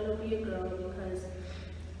know it'll be a girl because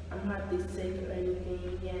I'm hardly sick or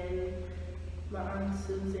anything, and my Aunt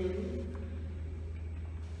Susan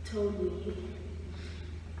told me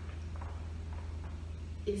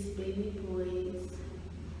it's baby boys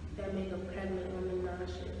that make a pregnant woman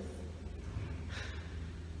nauseous.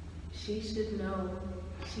 She should know.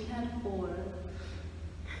 She had 4.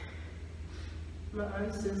 My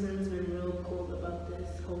Aunt Susan's been real cool about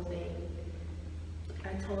this whole thing.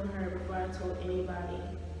 I told her before I told anybody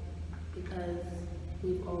because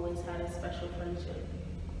we've always had a special friendship.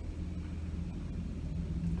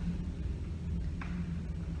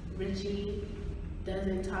 Richie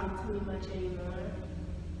doesn't talk to me much anymore,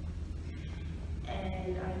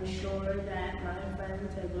 and I'm sure that my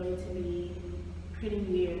friends are going to be pretty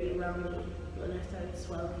weird around me when I start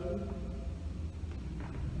swelling.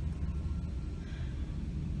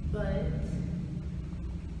 But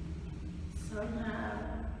somehow,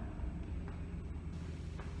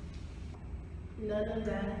 none of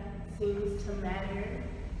that seems to matter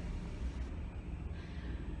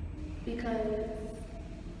because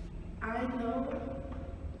I know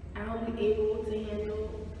I'll be able to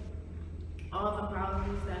handle all the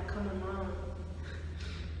problems that come along,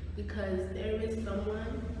 because there is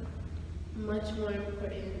someone much more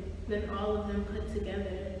important than all of them put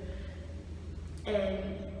together,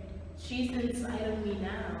 and she's inside of me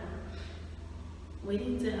now,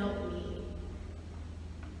 waiting to help me,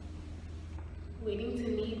 waiting to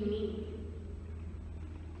need me.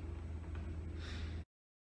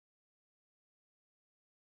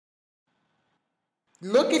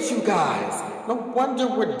 Look at you guys. No wonder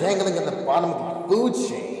we're dangling at the bottom of the food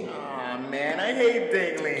chain. Aw, man, I hate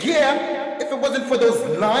dangling. Yeah, if it wasn't for those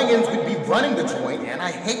lions, we'd be running the joint. And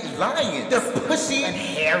I hate lions. They're pushy and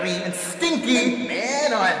hairy and stinky. And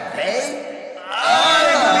man, aren't they?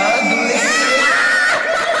 Ugly.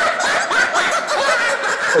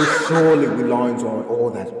 Oh, surely we lions aren't all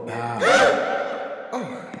that bad. Oh,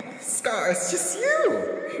 Scar, it's just you.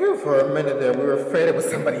 Phew, for a minute there, we were afraid it was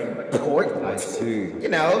somebody important. I see. You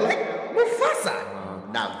know, like Mufasa.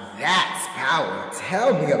 Now that's power.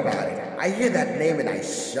 Tell me about it. I hear that name and I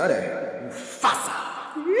shudder. Mufasa.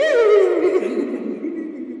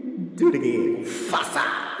 Do it again. Mufasa.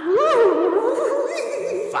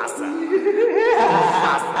 Mufasa.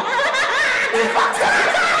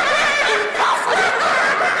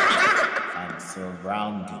 I'm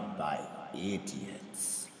surrounded by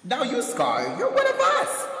idiots. Now you, Scar, you're one of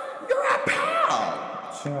us. You're our pal.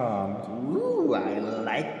 Charmed. Ooh, I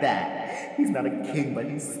like that. He's not a king, but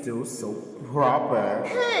he's still so proper.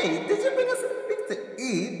 Hey, did you bring us something to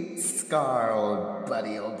eat? Scar, old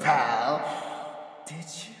buddy, old pal. Did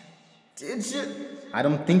you? Did you? I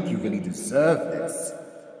don't think you really deserve this.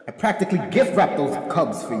 I practically gift wrapped those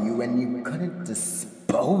cubs for you and you couldn't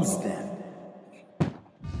dispose them.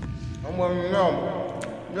 Well, no.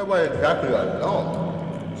 You're not exactly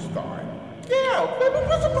alone, Scar. Yeah, what are we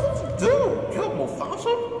supposed to do? Kill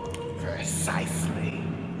Mufasa? Precisely.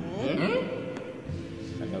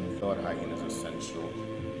 I never thought hyenas essential.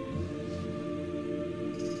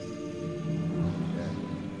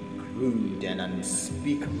 Crude and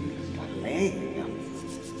unspeakably plain.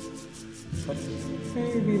 But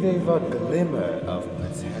maybe they've a glimmer of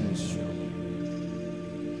potential.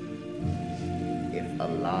 If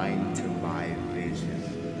aligned to my vision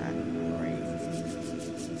and brain.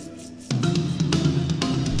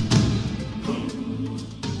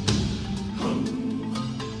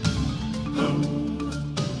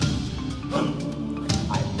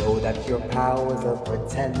 I know that your powers of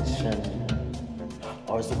pretension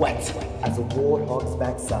are as wet as a warthog's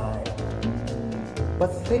backside.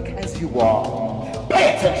 But thick as you are,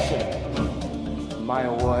 pay attention! My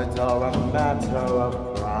words are a matter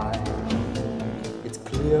of pride. It's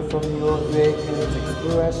clear from your vacant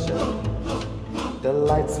expression the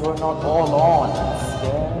lights were not all on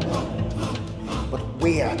instead. But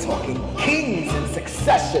we're talking kings in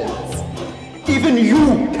successions. Even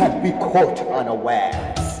you can't be caught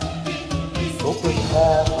unawares. So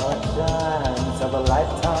prepare for a chance of a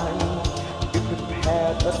lifetime. Be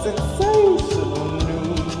prepared for sensational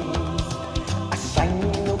news. A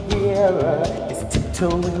shining new era is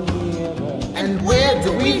tiptoeing nearer. And where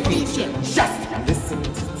do we feature? Just listen to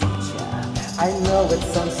teacher. I know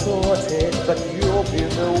it's unsorted, but you'll be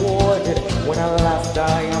rewarded when at last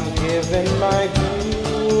I am given my due.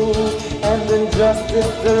 And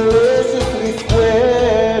injustice deliciously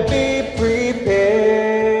squared. Be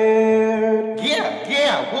prepared.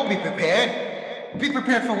 Yeah, we'll be prepared. Be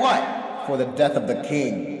prepared for what? For the death of the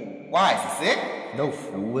king. Why, is this it? No,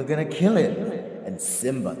 fool, we're gonna kill him. And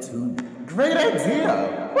Simba, too. Great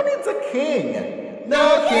idea. Who needs a king?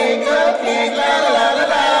 No king, la la la la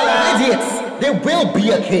la. Idiots! There will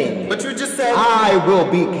be a king. But you just said... I will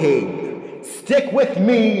be king. Stick with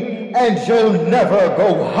me, and you'll never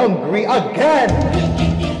go hungry again.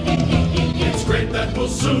 It's great that we'll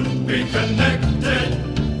soon be connected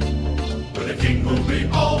with a king who'll be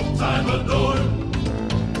all time adored.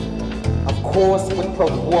 Of course, with pro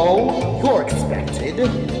quo, you're expected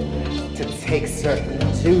to take certain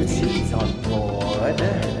duties on board.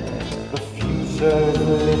 The future is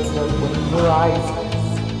littered with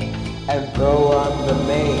prizes, and though I'm the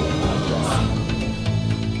main contestant,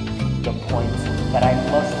 the point that I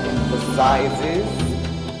must emphasize is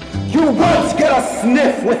you won't get a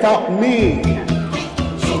sniff without me.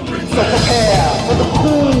 So prepare for the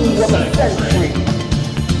coup of the century.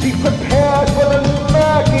 Be prepared for the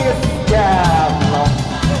murkiest scam.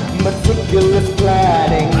 Meticulous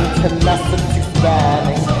planning, tenacity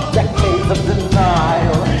spanning, decades of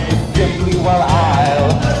denial. Simply while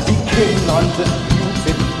I'll be king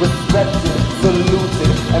undisputed, respected,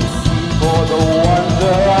 saluted, and see for the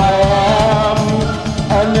wonder I am.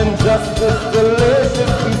 And injustice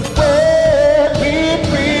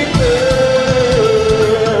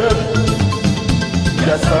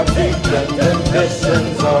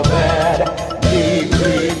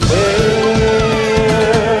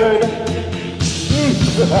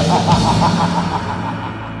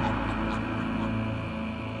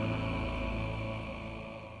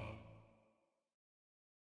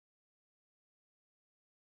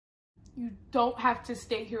don't have to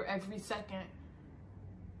stay here every second.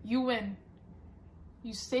 You win.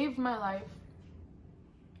 You saved my life.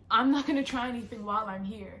 I'm not gonna try anything while I'm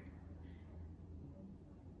here.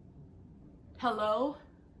 Hello?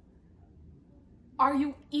 Are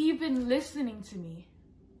you even listening to me?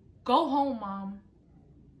 Go home, Mom.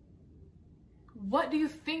 What do you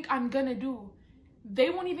think I'm gonna do? They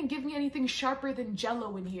won't even give me anything sharper than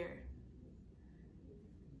Jell-O in here.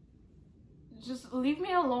 Just leave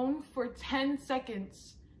me alone for 10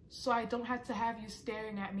 seconds so I don't have to have you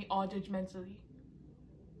staring at me all judgmentally.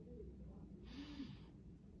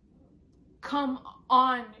 Come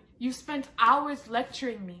on, you spent hours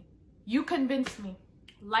lecturing me. You convinced me.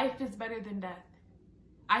 Life is better than death.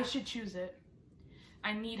 I should choose it.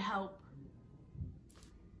 I need help.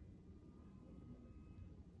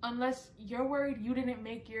 Unless you're worried you didn't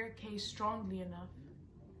make your case strongly enough.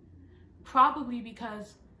 Probably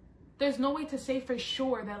because there's no way to say for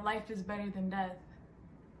sure that life is better than death.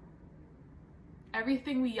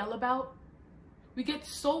 Everything we yell about, we get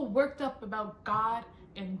so worked up about God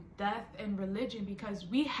and death and religion because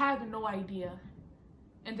we have no idea.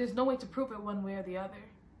 And there's no way to prove it one way or the other.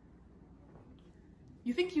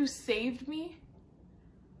 You think you saved me?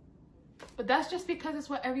 But that's just because it's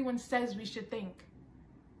what everyone says we should think.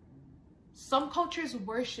 Some cultures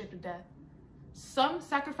worship death. Some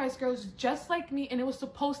sacrifice girls just like me, and it was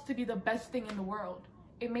supposed to be the best thing in the world.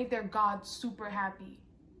 It made their God super happy.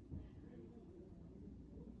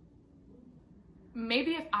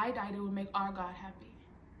 Maybe if I died, it would make our God happy.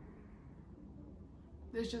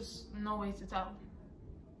 There's just no way to tell.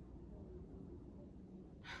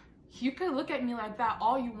 You could look at me like that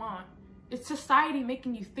all you want. It's society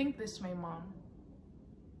making you think this way, Mom.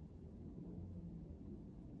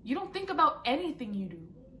 You don't think about anything you do.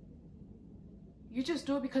 You just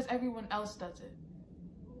do it because everyone else does it.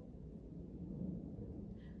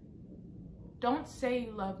 Don't say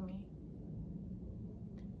you love me.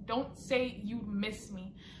 Don't say you miss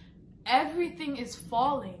me. Everything is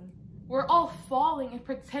falling. We're all falling and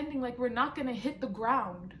pretending like we're not gonna hit the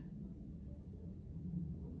ground.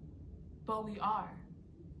 But we are.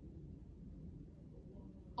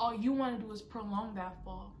 All you want to do is prolong that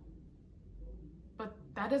fall. But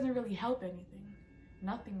that doesn't really help anything.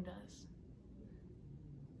 Nothing does.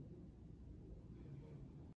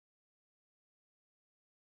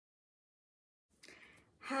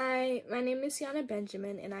 Hi, my name is Yana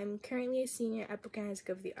Benjamin, and I'm currently a senior at Brooklyn High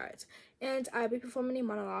School of the Arts, and I'll be performing a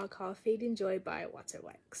monologue called Fade and Joy by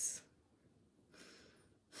Waterworks.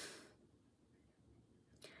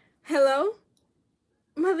 Hello?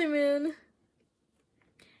 Mother Moon.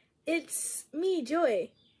 It's me,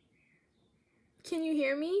 Joy. Can you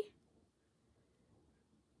hear me?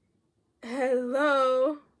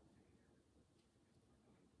 Hello?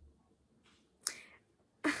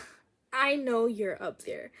 I know you're up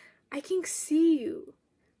there. I can see you.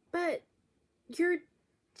 But you're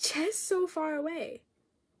just so far away.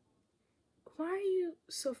 Why are you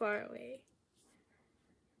so far away?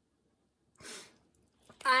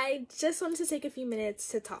 I just wanted to take a few minutes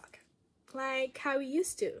to talk. Like how we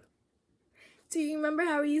used to. Do you remember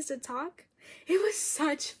how we used to talk? It was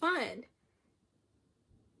such fun.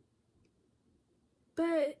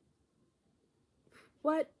 But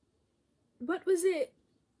what was it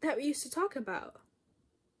that we used to talk about?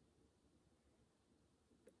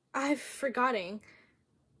 I've forgotten.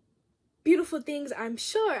 Beautiful things, I'm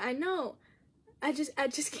sure, I know. I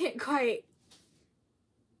just can't quite.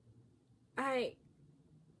 I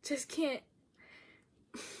just can't.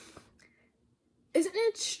 Isn't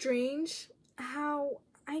it strange how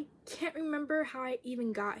I can't remember how I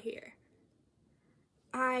even got here?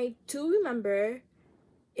 I do remember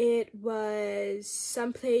it was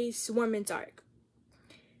someplace warm and dark.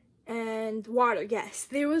 And water, yes,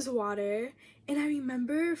 there was water. And I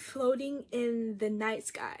remember floating in the night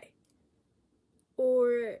sky.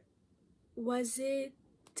 Or was it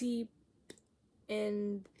deep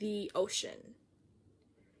in the ocean?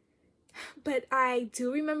 But I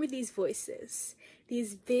do remember these voices,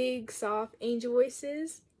 these big, soft angel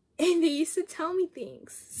voices, and they used to tell me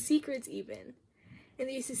things, secrets even. And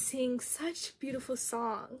they used to sing such beautiful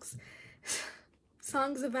songs,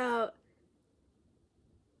 songs about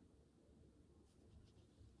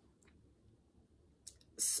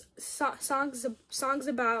songs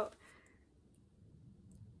about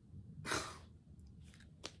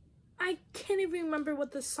I can't even remember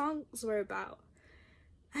what the songs were about.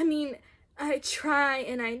 I mean, I try,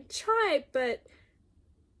 but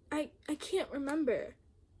I can't remember.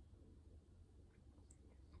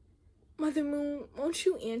 Mother Moon, won't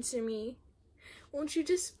you answer me? Won't you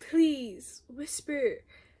just please whisper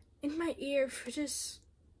in my ear for just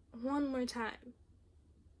one more time.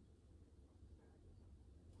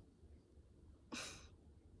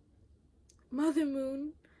 Mother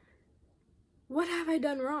Moon, what have I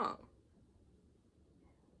done wrong?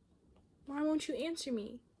 Why won't you answer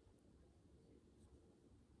me?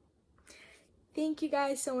 Thank you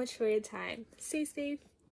guys so much for your time. Stay safe.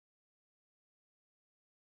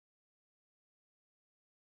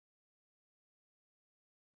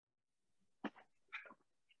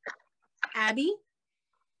 Abby?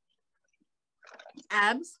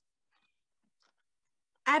 Abs?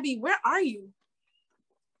 Abby, where are you?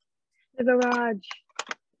 The garage.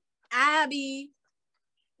 Abby?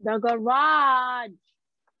 The garage.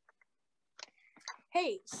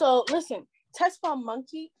 Hey, so listen, Tess found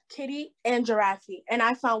monkey, kitty, and giraffe, and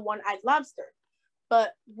I found one-eyed lobster.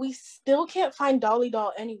 But we still can't find Dolly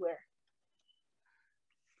Doll anywhere.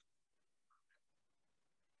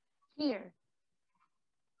 Here.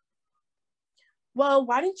 Well,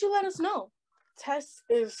 why didn't you let us know? Tess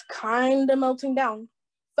is kind of melting down.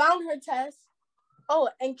 Found her, Tess. Oh,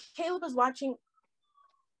 and Caleb is watching.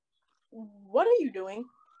 What are you doing?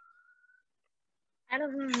 I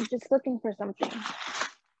don't know. I'm just looking for something.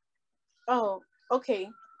 Oh, okay.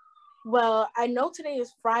 Well, I know today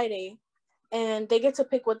is Friday, and they get to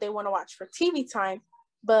pick what they want to watch for TV time,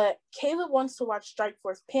 but Caleb wants to watch Strike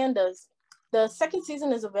Force Pandas. The second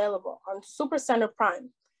season is available on Super Center Prime.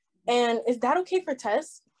 And is that okay for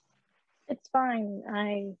Tess? It's fine.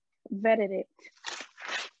 I vetted it.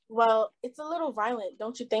 Well, it's a little violent,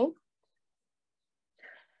 don't you think?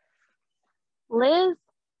 Liz,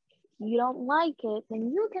 you don't like it,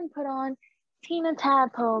 then you can put on Tina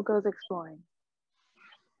Tadpole Goes Exploring.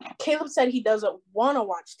 Caleb said he doesn't want to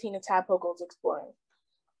watch Tina Tadpole Goes Exploring.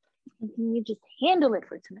 Can you just handle it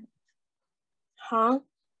for tonight? Huh?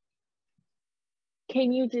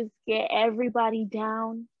 Can you just get everybody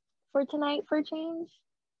down for tonight for change?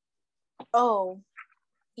 Oh,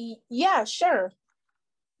 yeah, sure.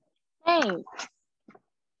 Thanks.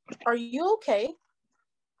 Are you okay?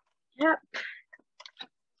 Yep.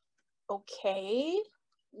 Okay.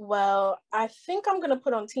 Well, I think I'm going to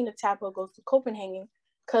put on Tina Tadpole Goes to Copenhagen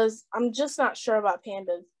because I'm just not sure about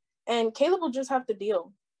pandas. And Caleb will just have to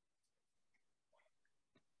deal.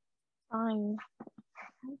 Fine.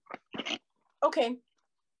 Okay.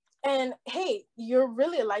 And hey, you're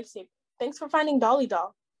really a lifesaver. Thanks for finding Dolly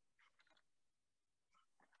Doll.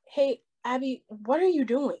 Hey, Abby, what are you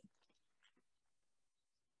doing?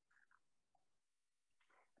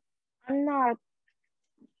 I'm not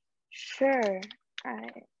sure.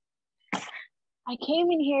 I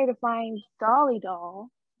came in here to find Dolly Doll.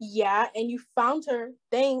 Yeah, and you found her.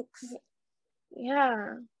 Thanks.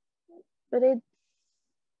 Yeah, but I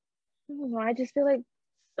don't know, I just feel like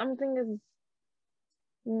something is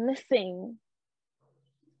missing.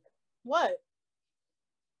 What?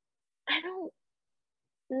 I don't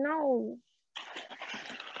know.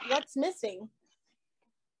 What's missing?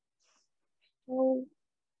 Well,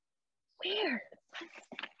 where?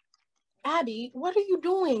 Abby, what are you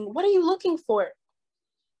doing? What are you looking for?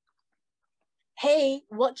 Hey,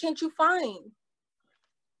 what can't you find?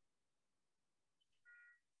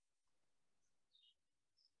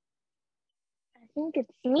 I think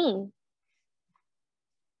it's me.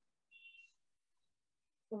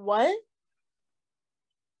 What?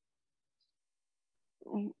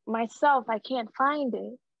 Myself, I can't find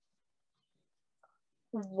it.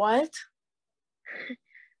 What?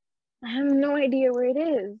 I have no idea where it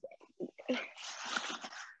is.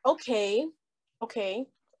 Okay.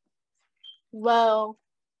 Well,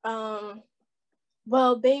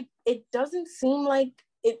 babe, it doesn't seem like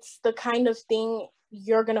it's the kind of thing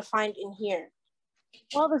you're gonna find in here.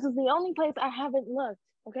 Well, this is the only place I haven't looked,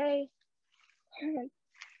 okay? Where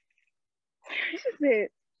is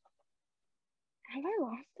it? Have I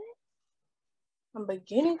lost it? I'm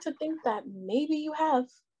beginning to think that maybe you have.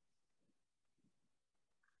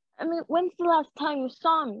 I mean, when's the last time you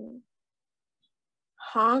saw me?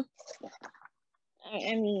 Huh?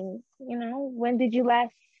 I mean, when did you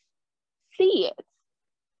last see it?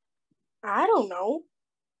 I don't know.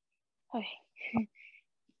 Okay.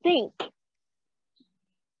 Think.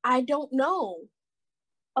 I don't know.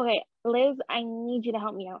 Okay, Liz, I need you to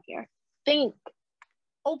help me out here. Think.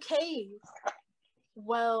 Okay.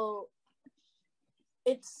 Well,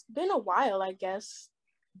 it's been a while, I guess.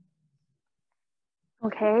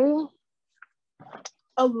 Okay.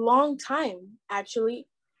 A long time, actually.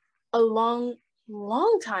 A long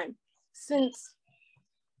time. Since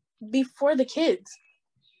before the kids.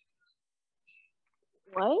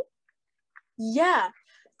 What? Yeah,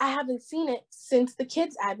 I haven't seen it since the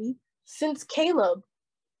kids, Abby. Since Caleb.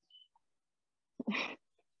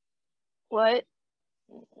 What?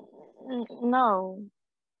 No.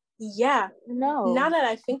 Yeah. No. Now that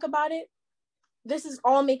I think about it, this is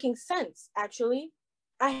all making sense, actually.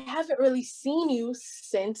 I haven't really seen you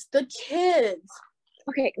since the kids.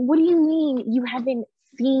 Okay, what do you mean you haven't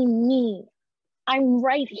seen me? I'm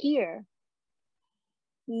right here.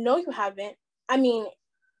 No, you haven't. I mean,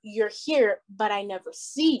 you're here, but I never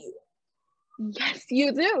see you. Yes,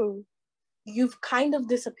 you do. You've kind of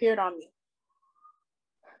disappeared on me.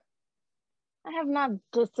 I have not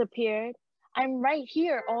disappeared. I'm right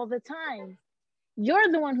here all the time.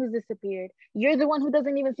 You're the one who's disappeared. You're the one who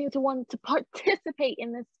doesn't even seem to want to participate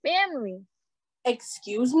in this family.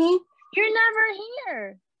 Excuse me? You're never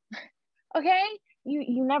here. Okay?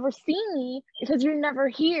 You never see me because you're never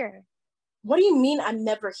here. What do you mean I'm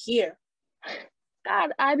never here?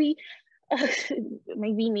 God, Abby,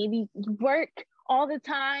 maybe you work all the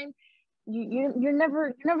time. You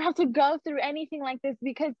never have to go through anything like this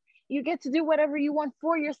because you get to do whatever you want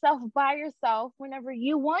for yourself by yourself whenever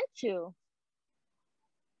you want to.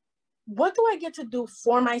 What do I get to do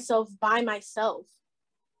for myself by myself?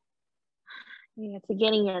 You get to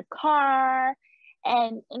get in your car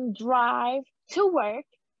and drive to work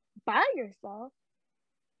by yourself.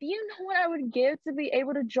 Do you know what I would give to be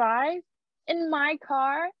able to drive in my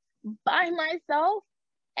car by myself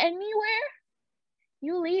anywhere?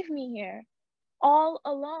 You leave me here all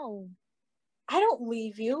alone. I don't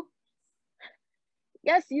leave you.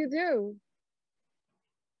 Yes, you do.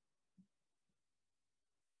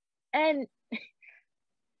 And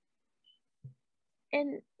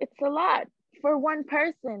it's a lot for one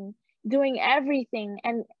person doing everything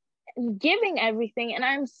and giving everything. And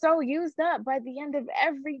I'm so used up by the end of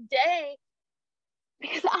every day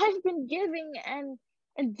because I've been giving and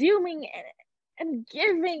doing and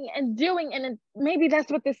giving and doing. And maybe that's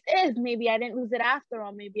what this is. Maybe I didn't lose it after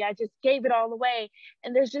all. Maybe I just gave it all away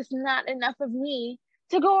and there's just not enough of me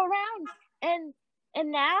to go around. And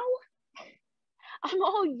now I'm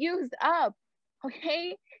all used up.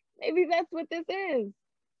 Okay? Maybe that's what this is.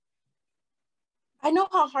 I know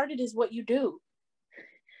how hard it is what you do.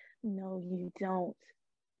 No, you don't.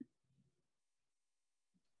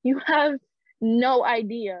 You have no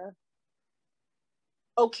idea.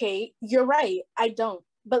 Okay, you're right. I don't.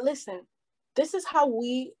 But listen, this is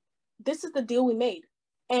the deal we made.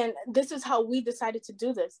 And this is how we decided to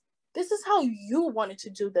do this. This is how you wanted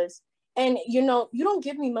to do this. And you don't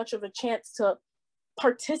give me much of a chance to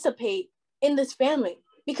participate in this family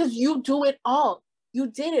because you do it all. You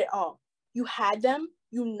did it all. You had them,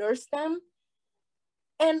 you nursed them,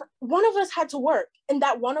 and one of us had to work, and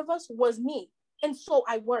that one of us was me. And so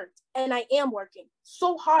I worked, and I am working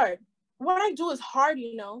so hard. What I do is hard,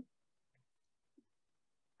 I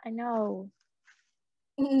know.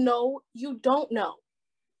 No, you don't know.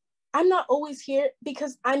 I'm not always here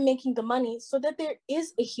because I'm making the money so that there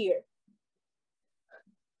is a here.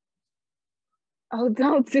 Oh,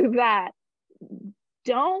 don't do that.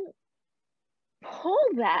 Don't pull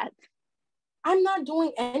that. I'm not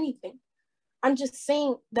doing anything. I'm just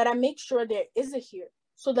saying that I make sure there is a here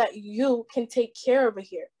so that you can take care of a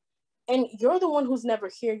here. And you're the one who's never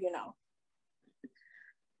here,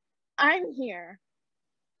 I'm here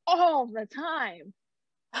all the time.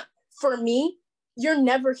 For me, you're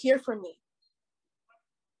never here for me.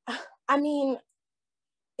 I mean,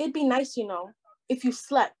 it'd be nice, if you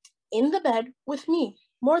slept in the bed with me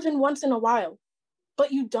more than once in a while,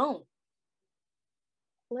 but you don't.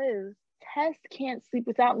 Liz, Tess can't sleep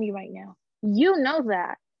without me right now. You know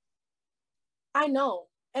that. I know,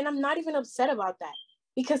 and I'm not even upset about that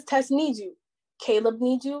because Tess needs you, Caleb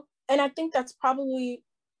needs you, and I think that's probably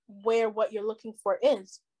where what you're looking for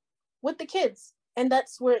is, with the kids, and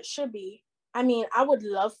that's where it should be. I mean, I would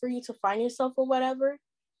love for you to find yourself or whatever.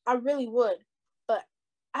 I really would, but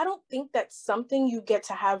I don't think that's something you get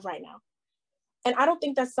to have right now. And I don't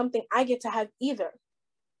think that's something I get to have either.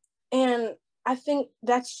 And I think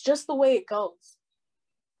that's just the way it goes.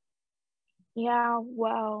 Yeah,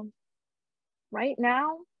 well, right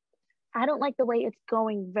now, I don't like the way it's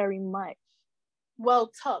going very much.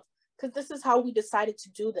 Well, tough, because this is how we decided to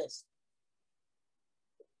do this.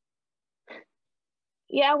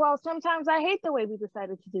 Yeah, well, sometimes I hate the way we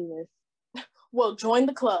decided to do this. Well, join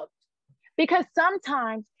the club. Because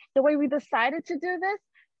sometimes the way we decided to do this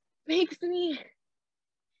makes me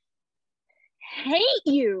hate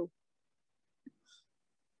you.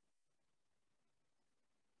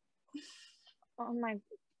 Oh my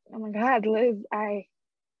God, Liz,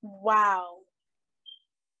 Wow.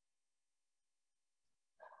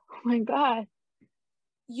 Oh my God.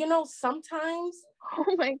 Sometimes.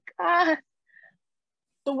 Oh my God.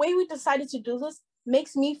 The way we decided to do this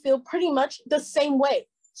makes me feel pretty much the same way.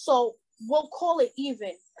 So we'll call it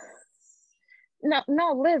even. No,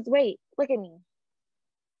 no, Liz, wait. Look at me.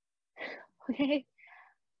 Okay.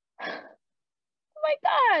 Oh my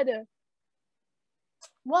God.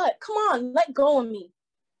 What? Come on, let go of me.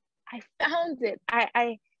 I found it.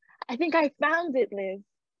 I think I found it, Liz.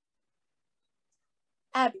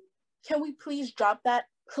 Abby, can we please drop that?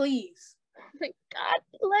 Please. Oh my God,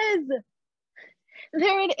 Liz.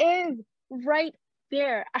 There it is. Right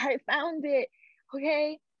there. I found it.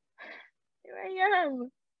 Okay. Here I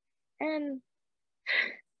am. And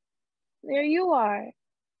there you are.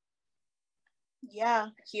 Yeah,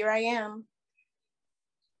 here I am.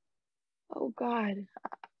 Oh God.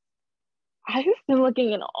 I've been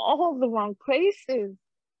looking in all the wrong places.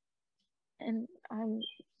 And I'm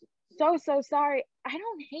so sorry. I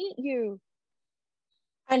don't hate you.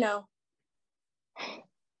 I know.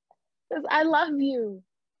 Because I love you.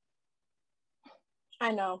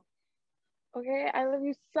 I know. Okay? I love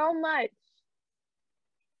you so much.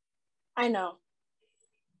 I know.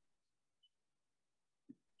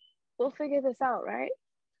 We'll figure this out, right?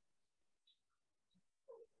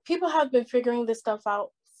 People have been figuring this stuff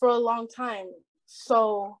out for a long time.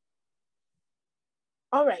 So,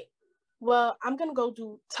 all right. Well, I'm going to go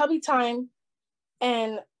do tubby time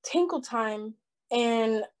and tinkle time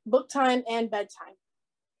and book time and bedtime.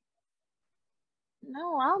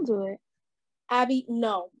 No, I'll do it. Abby,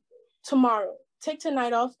 no. Tomorrow. Take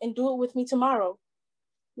tonight off and do it with me tomorrow.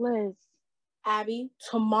 Liz. Abby,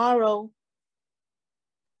 tomorrow.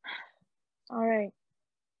 All right.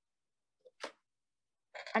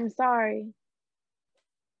 I'm sorry.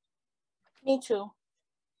 Me too.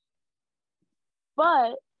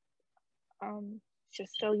 But,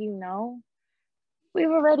 just so you know, we've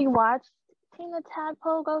already watched Tina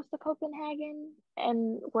Tadpole Goes to Copenhagen,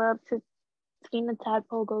 and we're up to Tina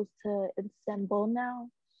Tadpole Goes to Istanbul now,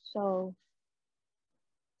 so...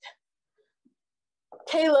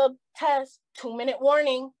 Caleb, Tess, 2-minute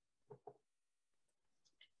warning.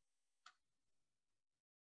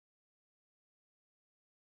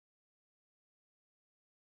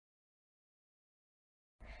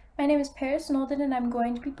 My name is Paris Nolden, and I'm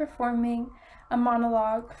going to be performing a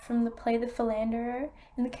monologue from the play The Philanderer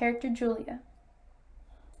in the character Julia.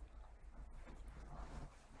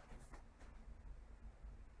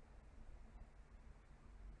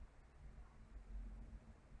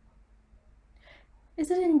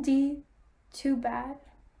 Is it indeed too bad?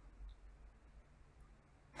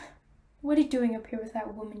 What are you doing up here with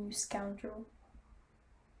that woman, you scoundrel?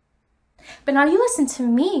 But now you listen to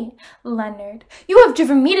me, Leonard. You have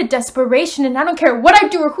driven me to desperation, and I don't care what I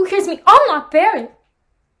do or who hears me, I'll not bear it.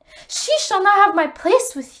 She shall not have my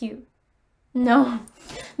place with you. No,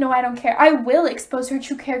 I don't care. I will expose her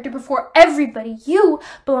true character before everybody. You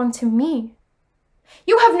belong to me.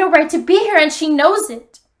 You have no right to be here, and she knows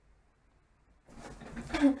it.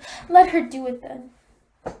 Let her do it then.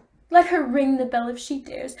 Let her ring the bell if she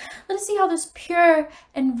dares. Let us see how this pure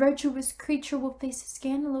and virtuous creature will face the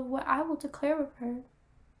scandal of what I will declare of her.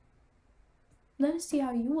 Let us see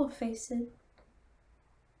how you will face it.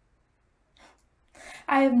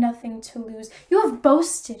 I have nothing to lose. You have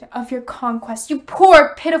boasted of your conquest, you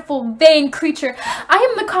poor, pitiful, vain creature. I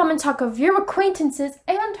am the common talk of your acquaintances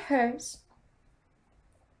and hers.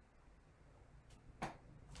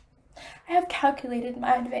 I have calculated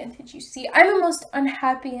my advantage, you see. I'm a most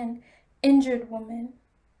unhappy and injured woman.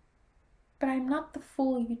 But I'm not the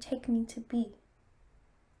fool you take me to be.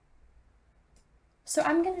 So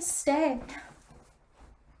I'm gonna stay.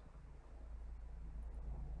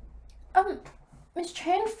 Miss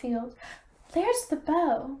Tranfield, there's the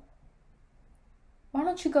bell. Why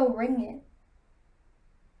don't you go ring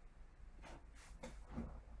it?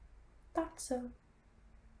 Thought so.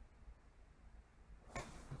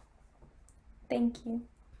 Thank you.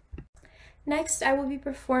 Next, I will be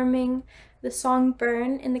performing the song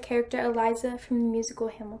Burn in the character Eliza from the musical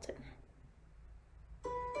Hamilton.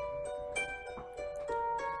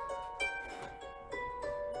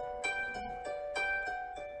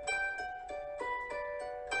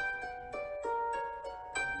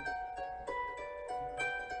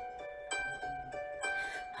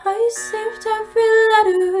 I saved every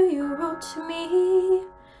letter you wrote to me.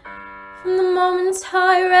 From the moment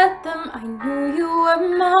I read them, I knew you were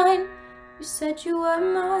mine. You said you were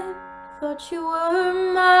mine, thought you were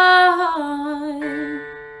mine.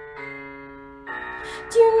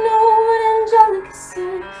 Do you know what Angelica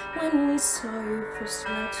said when we saw your first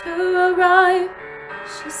letter arrive?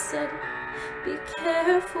 She said, be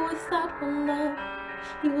careful with that one, love.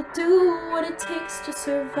 You will do what it takes to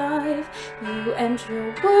survive. You and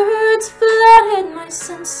your words flooded my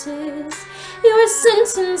senses. Your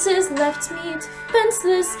sentences left me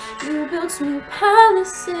defenseless. You built new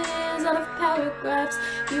palaces out of paragraphs.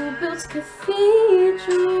 You built cathedrals.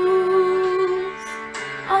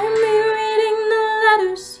 I'm rereading the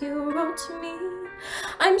letters you wrote to me.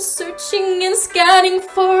 I'm searching and scanning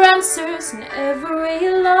for answers in every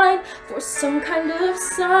line, for some kind of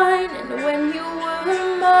sign. And when you were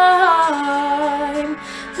mine,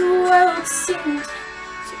 the world seemed to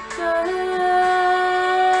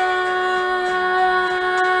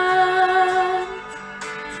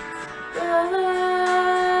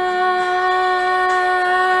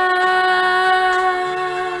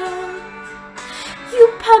You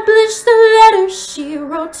published the letters she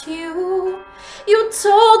wrote to you. You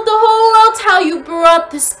told the whole world how you brought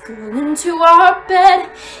this girl into our bed.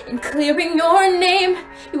 In clearing your name,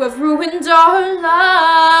 you have ruined our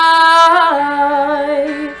lives.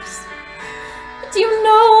 Do you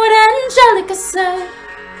know what Angelica said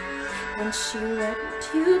when she read what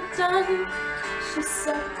you'd done? She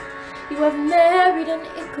said, you have married an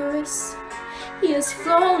Icarus. He has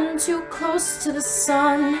flown too close to the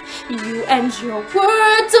sun. You and your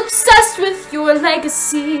words obsessed with your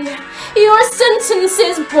legacy. Your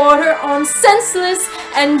sentences border on senseless,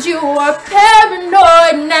 and you are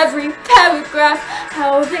paranoid in every paragraph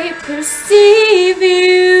how they perceive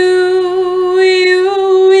you.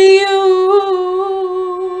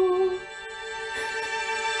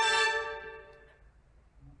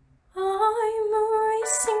 I'm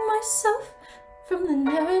erasing myself from the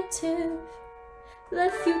narrative.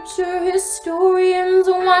 Let future historians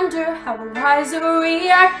wonder how Eliza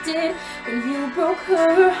reacted when you broke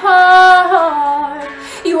her heart.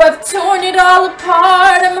 You have torn it all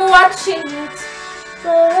apart. I'm watching it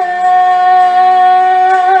burn.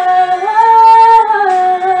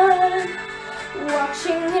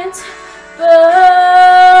 Watching it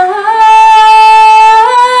burn.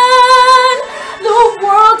 The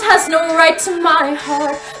world has no right to my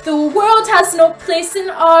heart. The world has no place in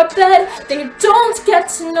our bed. They don't get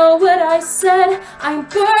to know what I said. I'm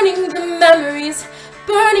burning the memories,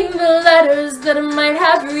 burning the letters that might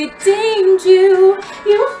have redeemed you.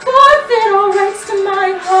 You forfeit all rights to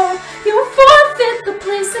my heart. You forfeit the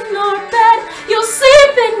place in our bed. You'll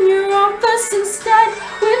sleep in your office instead,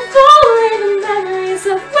 with only the memories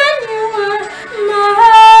of when you were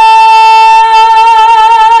mine.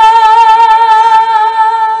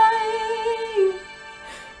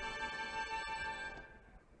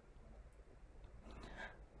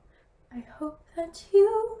 I hope that you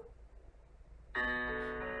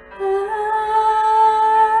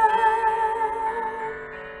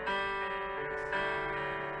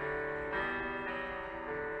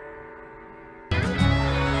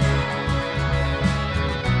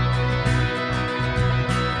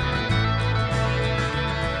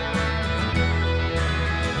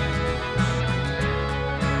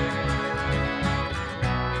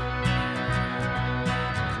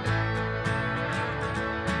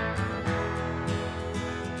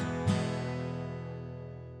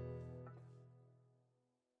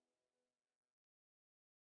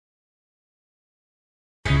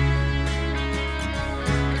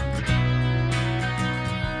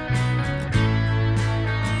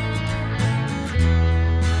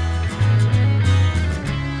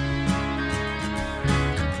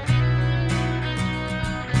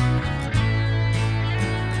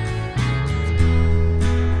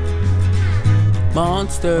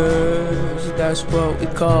monsters, that's what we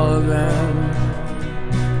call them.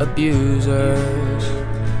 Abusers,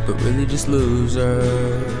 but really just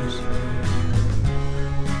losers.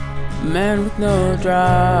 Man with no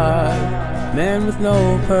drive, man with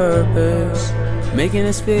no purpose, making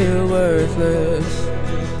us feel worthless.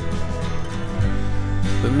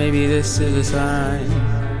 But maybe this is a sign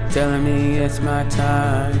telling me it's my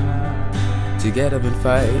time to get up and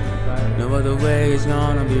fight. No other way is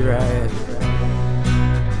gonna be right.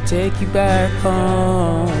 Take you back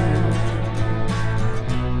home.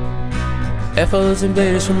 FOs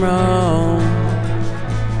invaders from Rome.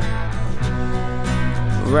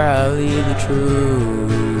 Rally the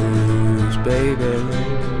troops, baby,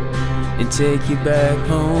 and take you back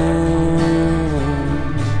home.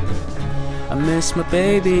 I miss my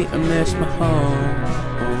baby, I miss my home.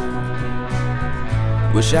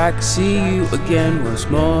 Wish I could see you again once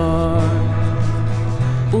more.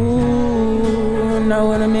 Ooh, I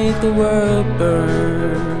wanna make the world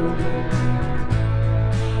burn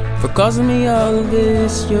for causing me all of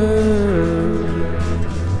this year.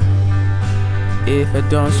 If I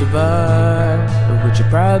don't survive, but you're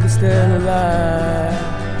probably still alive.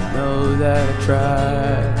 No. know that I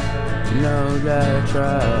tried, you know that I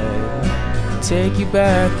tried to take you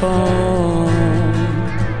back home.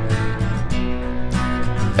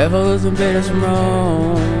 Ever losing bitters from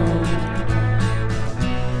wrong,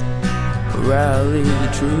 rally the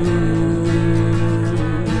troops,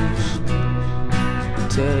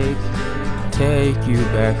 take you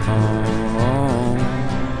back home.